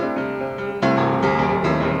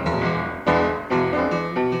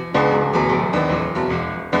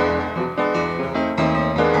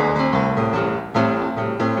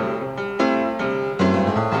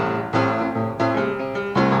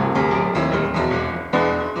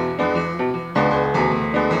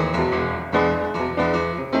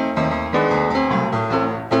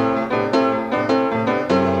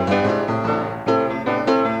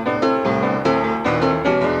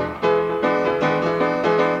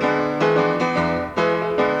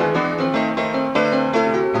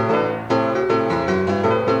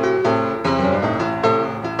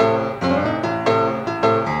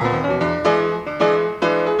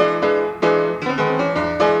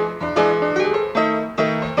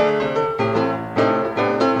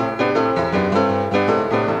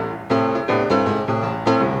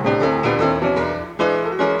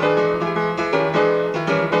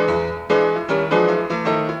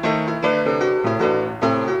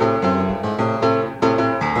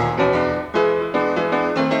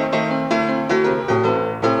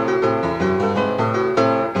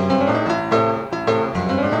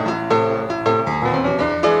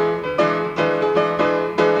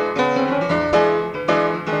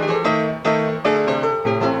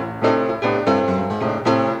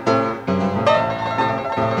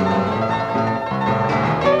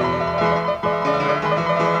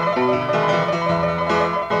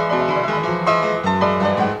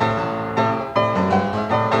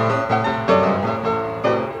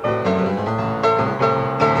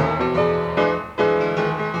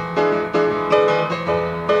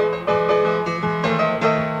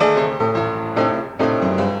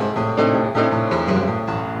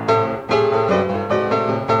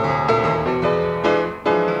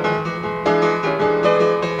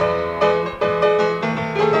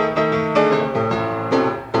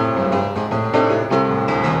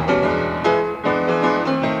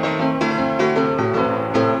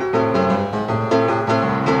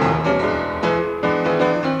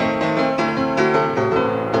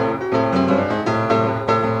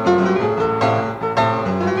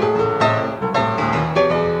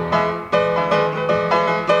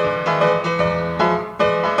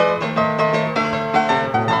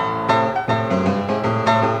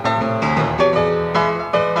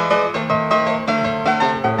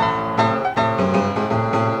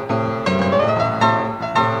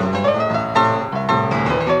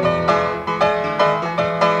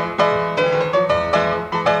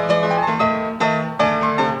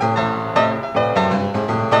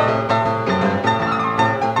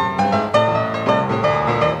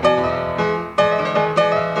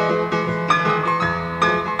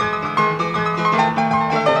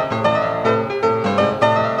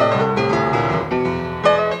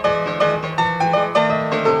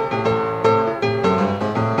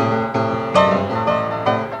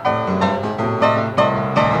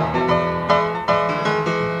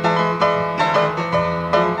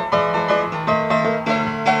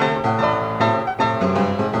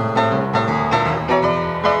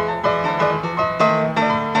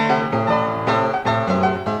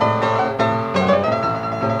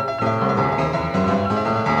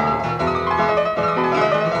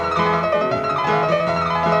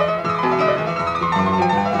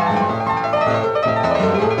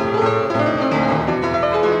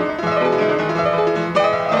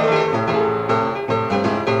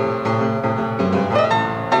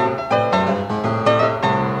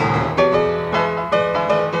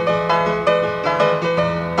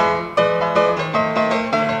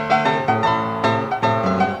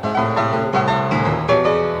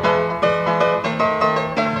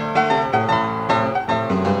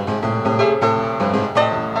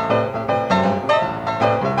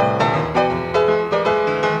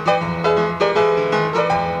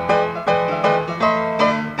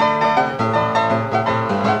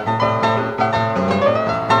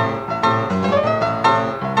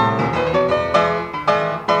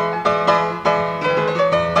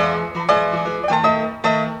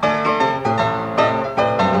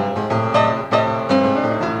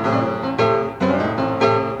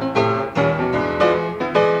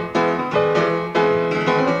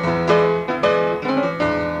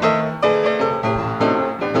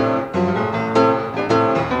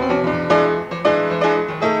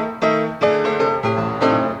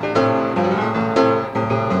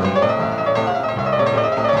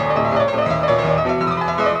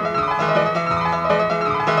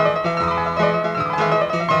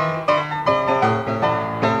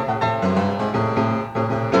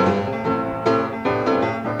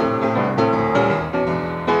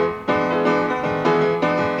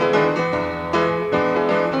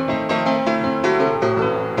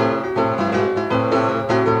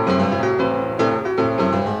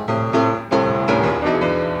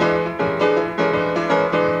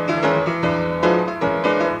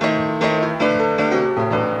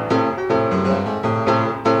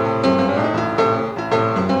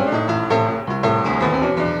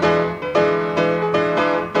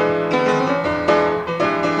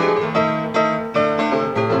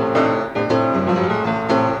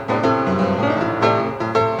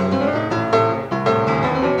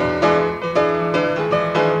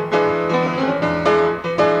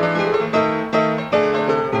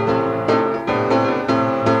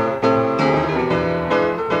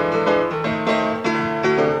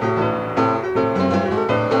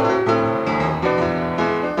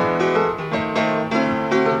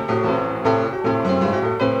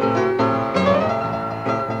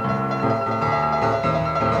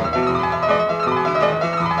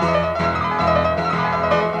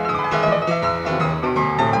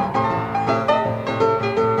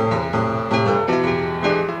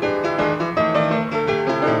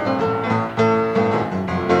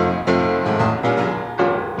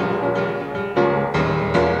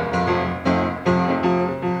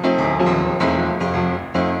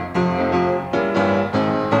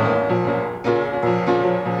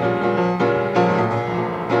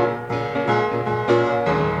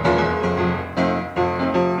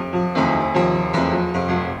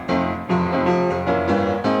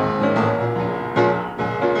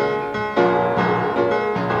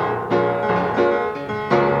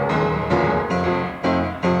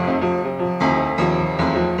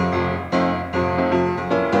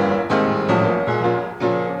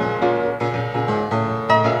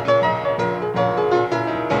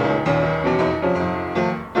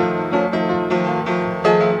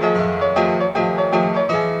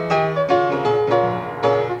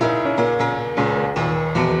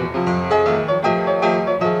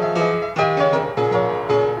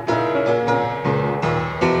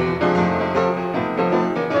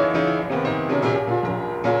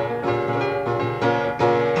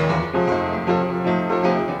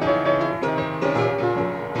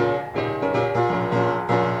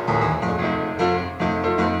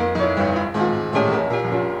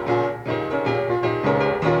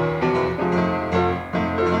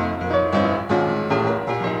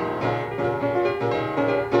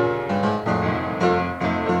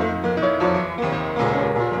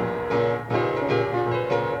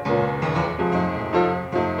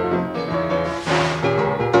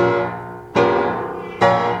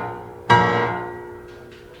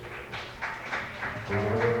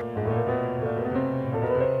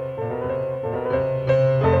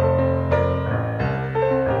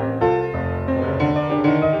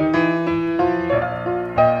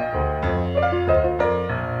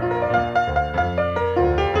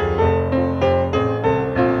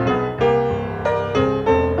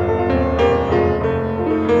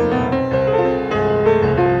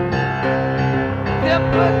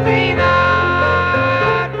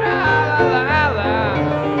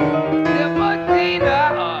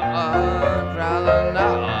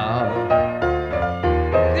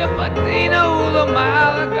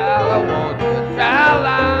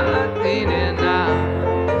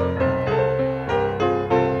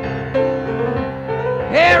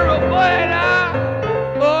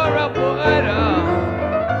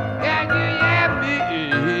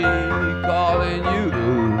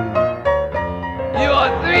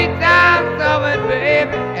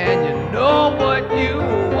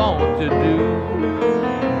 want to do.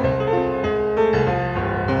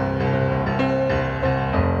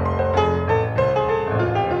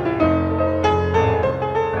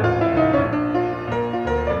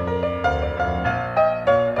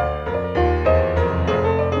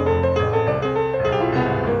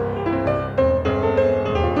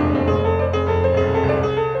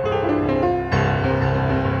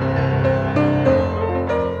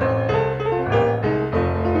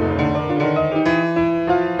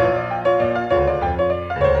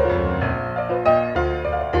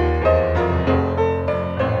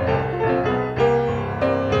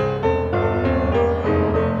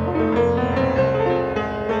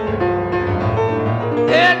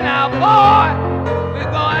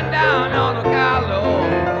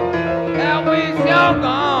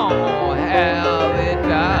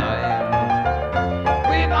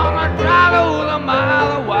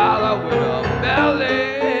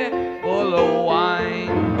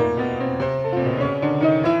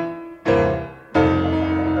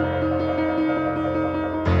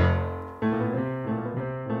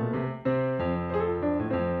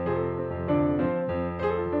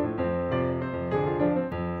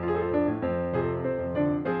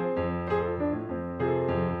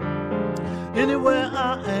 Anywhere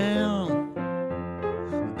I am,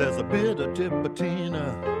 there's a bit of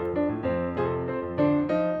Tipatina.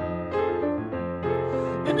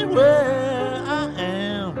 Anywhere I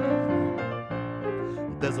am,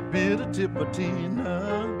 there's a bit of Tipatina.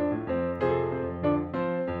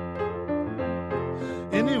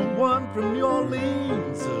 Anyone from New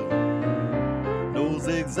Orleans knows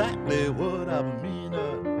exactly what I mean.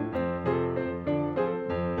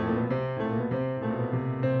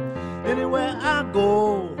 Anywhere I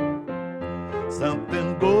go,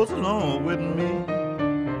 something goes along with me.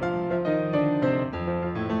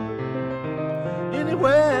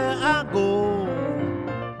 Anywhere I go,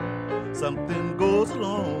 something goes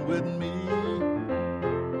along with me.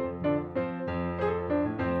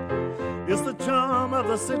 It's the charm of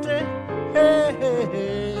the city, hey, hey,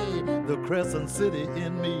 hey, the Crescent City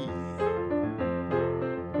in me.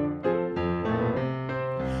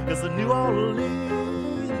 It's a New Orleans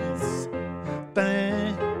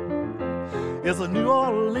thing. It's a New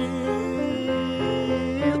Orleans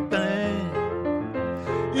thing.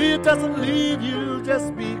 It doesn't leave you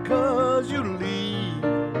just because you leave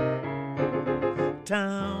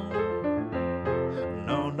town.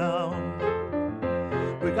 No, no.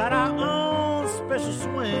 We got our own special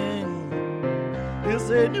swing. It's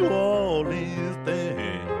a New Orleans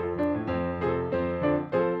thing.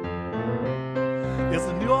 It's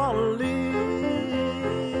a New Orleans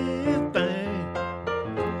thing.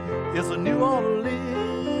 It's a New Orleans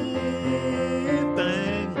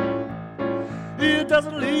thing. It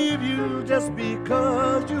doesn't leave you just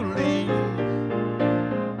because you leave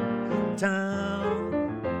town.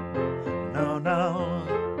 No, no.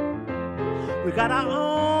 We got our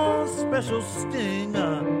own special sting.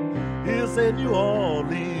 It's a New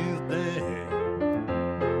Orleans thing.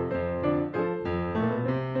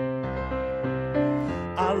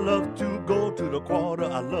 I love to go to the quarter,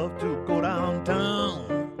 I love to go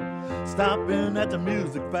downtown, stopping at the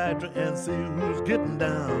music factory and see who's getting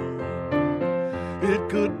down. It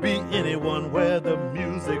could be anyone where the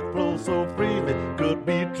music flows so freely. Could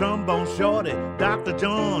be Trombone Shorty, Dr.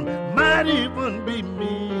 John, might even be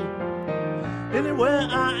me. Anywhere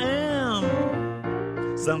I am,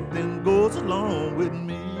 something goes along with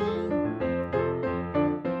me.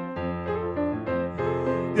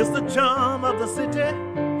 It's the charm of the city,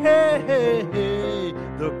 hey, hey, hey,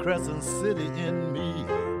 the Crescent City in me.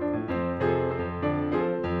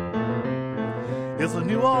 It's a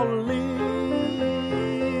New Orleans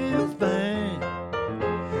thing.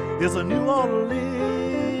 It's a New Orleans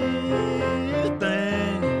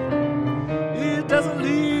thing. It doesn't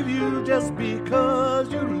leave you just because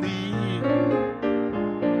you leave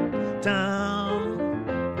town.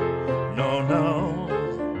 No, no.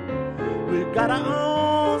 We got our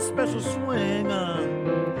own special swing.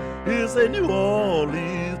 It's a New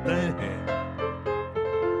Orleans thing.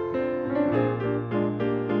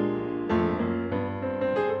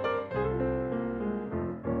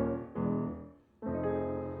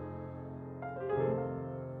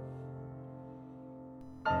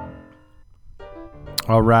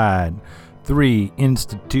 All right, 3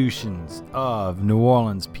 institutions of New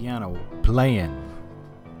Orleans piano playing.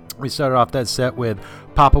 We started off that set with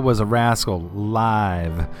Papa Was a Rascal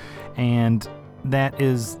live, and that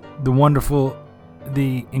is the wonderful,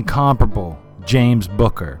 the incomparable James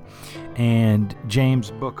Booker. And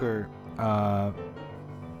James Booker,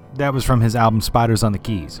 that was from his album Spiders on the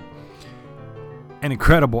Keys. An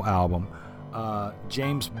incredible album.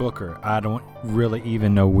 James Booker, I don't really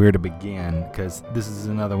even know where to begin, because this is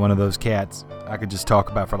another one of those cats I could just talk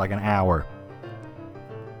about for like an hour.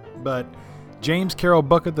 But James Carroll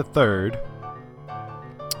Booker III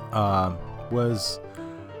was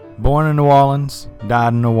born in New Orleans,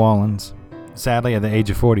 died in New Orleans, sadly at the age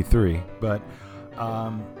of 43, but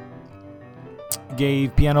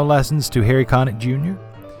gave piano lessons to Harry Connick Jr.,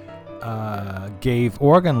 gave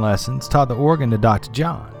organ lessons, taught the organ to Dr.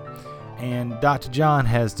 John. And Dr. John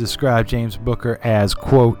has described James Booker as,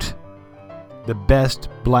 quote, the best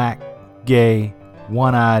black, gay,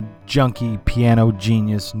 one-eyed, junkie piano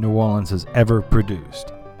genius New Orleans has ever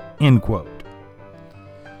produced, end quote.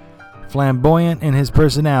 Flamboyant in his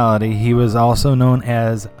personality, he was also known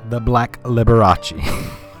as the Black Liberace.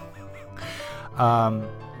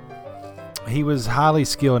 He was highly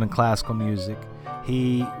skilled in classical music.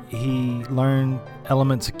 He learned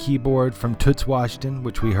elements of keyboard from Toots Washington,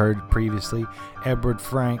 which we heard previously, Edward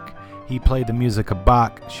Frank. He played the music of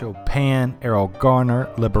Bach, Chopin, Errol Garner,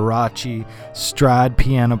 Liberace, stride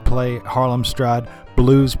piano play, Harlem stride,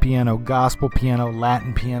 blues piano, gospel piano,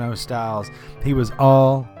 Latin piano styles. He was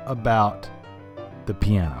all about the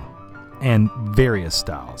piano and various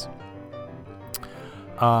styles.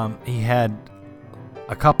 He had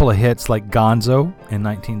a couple of hits like Gonzo in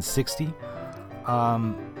 1960.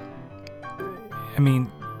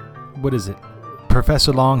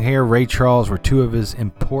 Professor Longhair, Ray Charles were two of his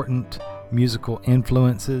important musical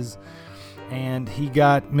influences, and he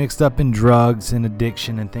got mixed up in drugs and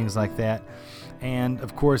addiction and things like that. And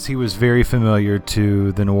of course, he was very familiar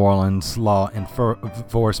to the New Orleans law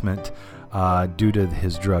enforcement due to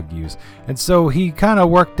his drug use. And so he kind of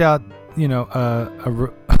worked out,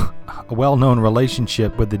 a well-known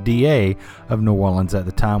relationship with the DA of New Orleans at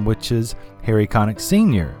the time, which is Harry Connick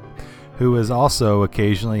Sr., who was also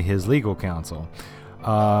occasionally his legal counsel.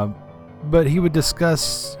 But he would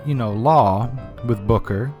discuss, law with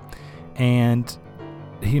Booker, and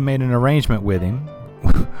he made an arrangement with him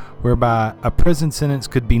whereby a prison sentence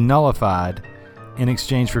could be nullified in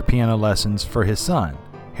exchange for piano lessons for his son,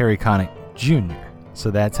 Harry Connick Jr.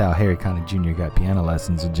 So that's how Harry Connick Jr. got piano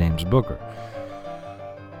lessons with James Booker.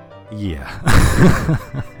 Yeah.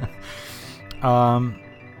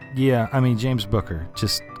 James Booker,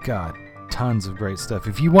 just, God, tons of great stuff.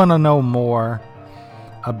 If you want to know more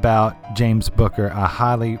about James Booker, I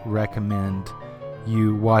highly recommend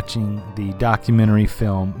you watching the documentary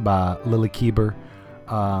film by Lily Keeber,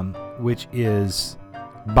 which is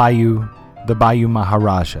the Bayou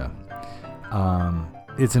Maharaja.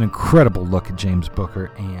 It's an incredible look at James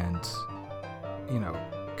Booker, and,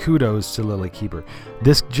 kudos to Lily Keeber.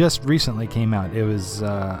 This just recently came out. It was,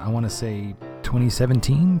 I want to say,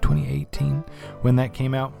 2017, 2018, when that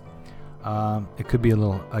came out. It could be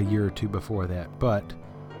a year or two before that, but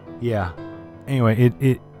yeah.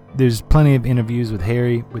 Anyway, there's plenty of interviews with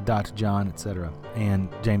Harry, with Dr. John, etc., and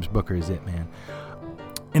James Booker is it, man.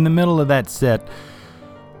 In the middle of that set,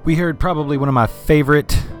 we heard probably one of my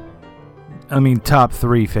top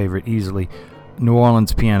 3 favorite easily, New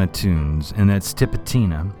Orleans piano tunes, and that's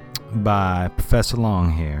Tipatina by Professor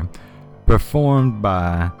Longhair, performed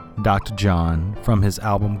by Dr. John from his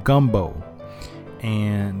album Gumbo.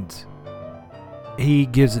 And he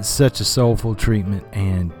gives it such a soulful treatment,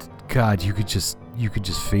 and God, you could just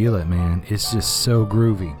feel it, man. It's just so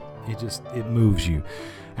groovy. It moves you.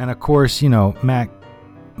 And of course, Mac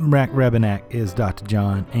Rebennack is Dr.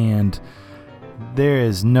 John, and there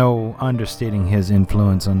is no understating his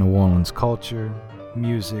influence on New Orleans culture,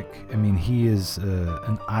 music. He is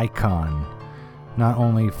an icon, not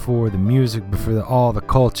only for the music, but for all the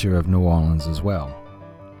culture of New Orleans as well.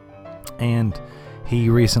 And he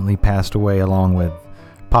recently passed away along with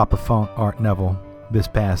Papa Funk Art Neville this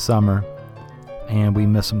past summer, and we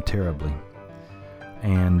miss him terribly.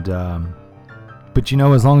 And but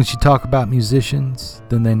as long as you talk about musicians,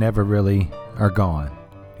 then they never really are gone.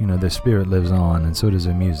 Their spirit lives on, and so does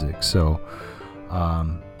their music. So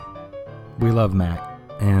we love Mac,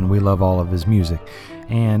 and we love all of his music.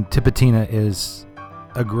 And Tipatina is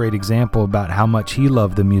a great example about how much he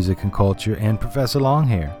loved the music and culture, and Professor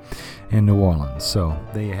Longhair in New Orleans. So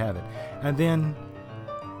there you have it. And then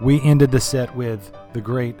we ended the set with the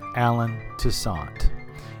great Alan Toussaint.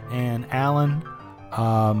 And Alan,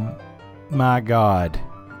 my God,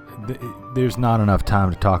 there's not enough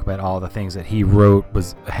time to talk about all the things that he wrote,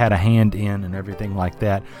 had a hand in, and everything like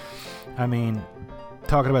that.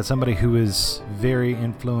 Talking about somebody who is very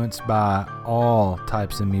influenced by all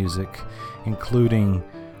types of music, including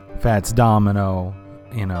Fats Domino,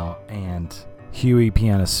 and Huey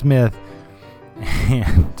Piano Smith,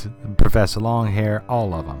 and Professor Longhair,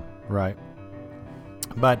 all of them, right?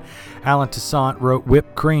 But Alan Toussaint wrote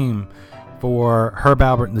Whipped Cream for Herb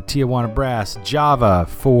Alpert and the Tijuana Brass, Java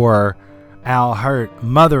for Al Hurt,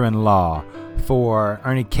 Mother-in-Law for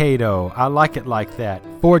Ernie Cato, I Like It Like That,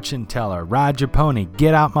 Fortune Teller, Ride Your Pony,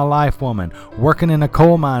 Get Out My Life Woman, Working in a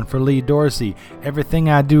Coal Mine for Lee Dorsey, Everything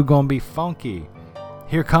I Do Gonna Be Funky,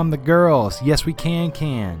 Here Come the Girls, Yes We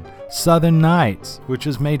Can, Southern Nights, which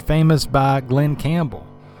was made famous by Glenn Campbell.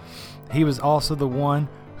 He was also the one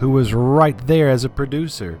who was right there as a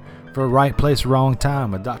producer for Right Place, Wrong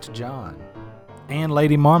Time with Dr. John, and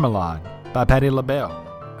Lady Marmalade by Patti LaBelle.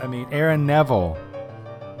 I mean, Aaron Neville,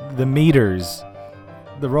 the Meters,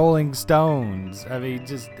 the Rolling Stones. I mean,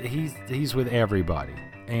 just he's with everybody,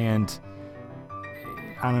 and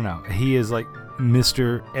I don't know. He is like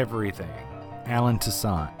Mr. Everything, Alan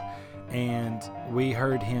Toussaint, and we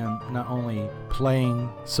heard him not only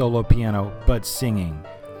playing solo piano but singing.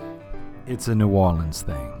 It's a New Orleans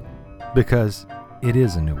thing, because it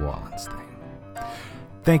is a New Orleans thing.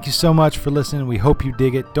 Thank you so much for listening. We hope you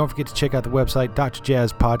dig it. Don't forget to check out the website,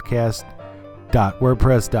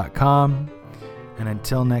 drjazzpodcast.wordpress.com. And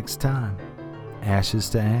until next time, ashes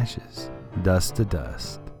to ashes, dust to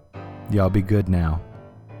dust. Y'all be good now,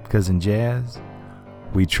 because in jazz,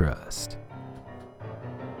 we trust.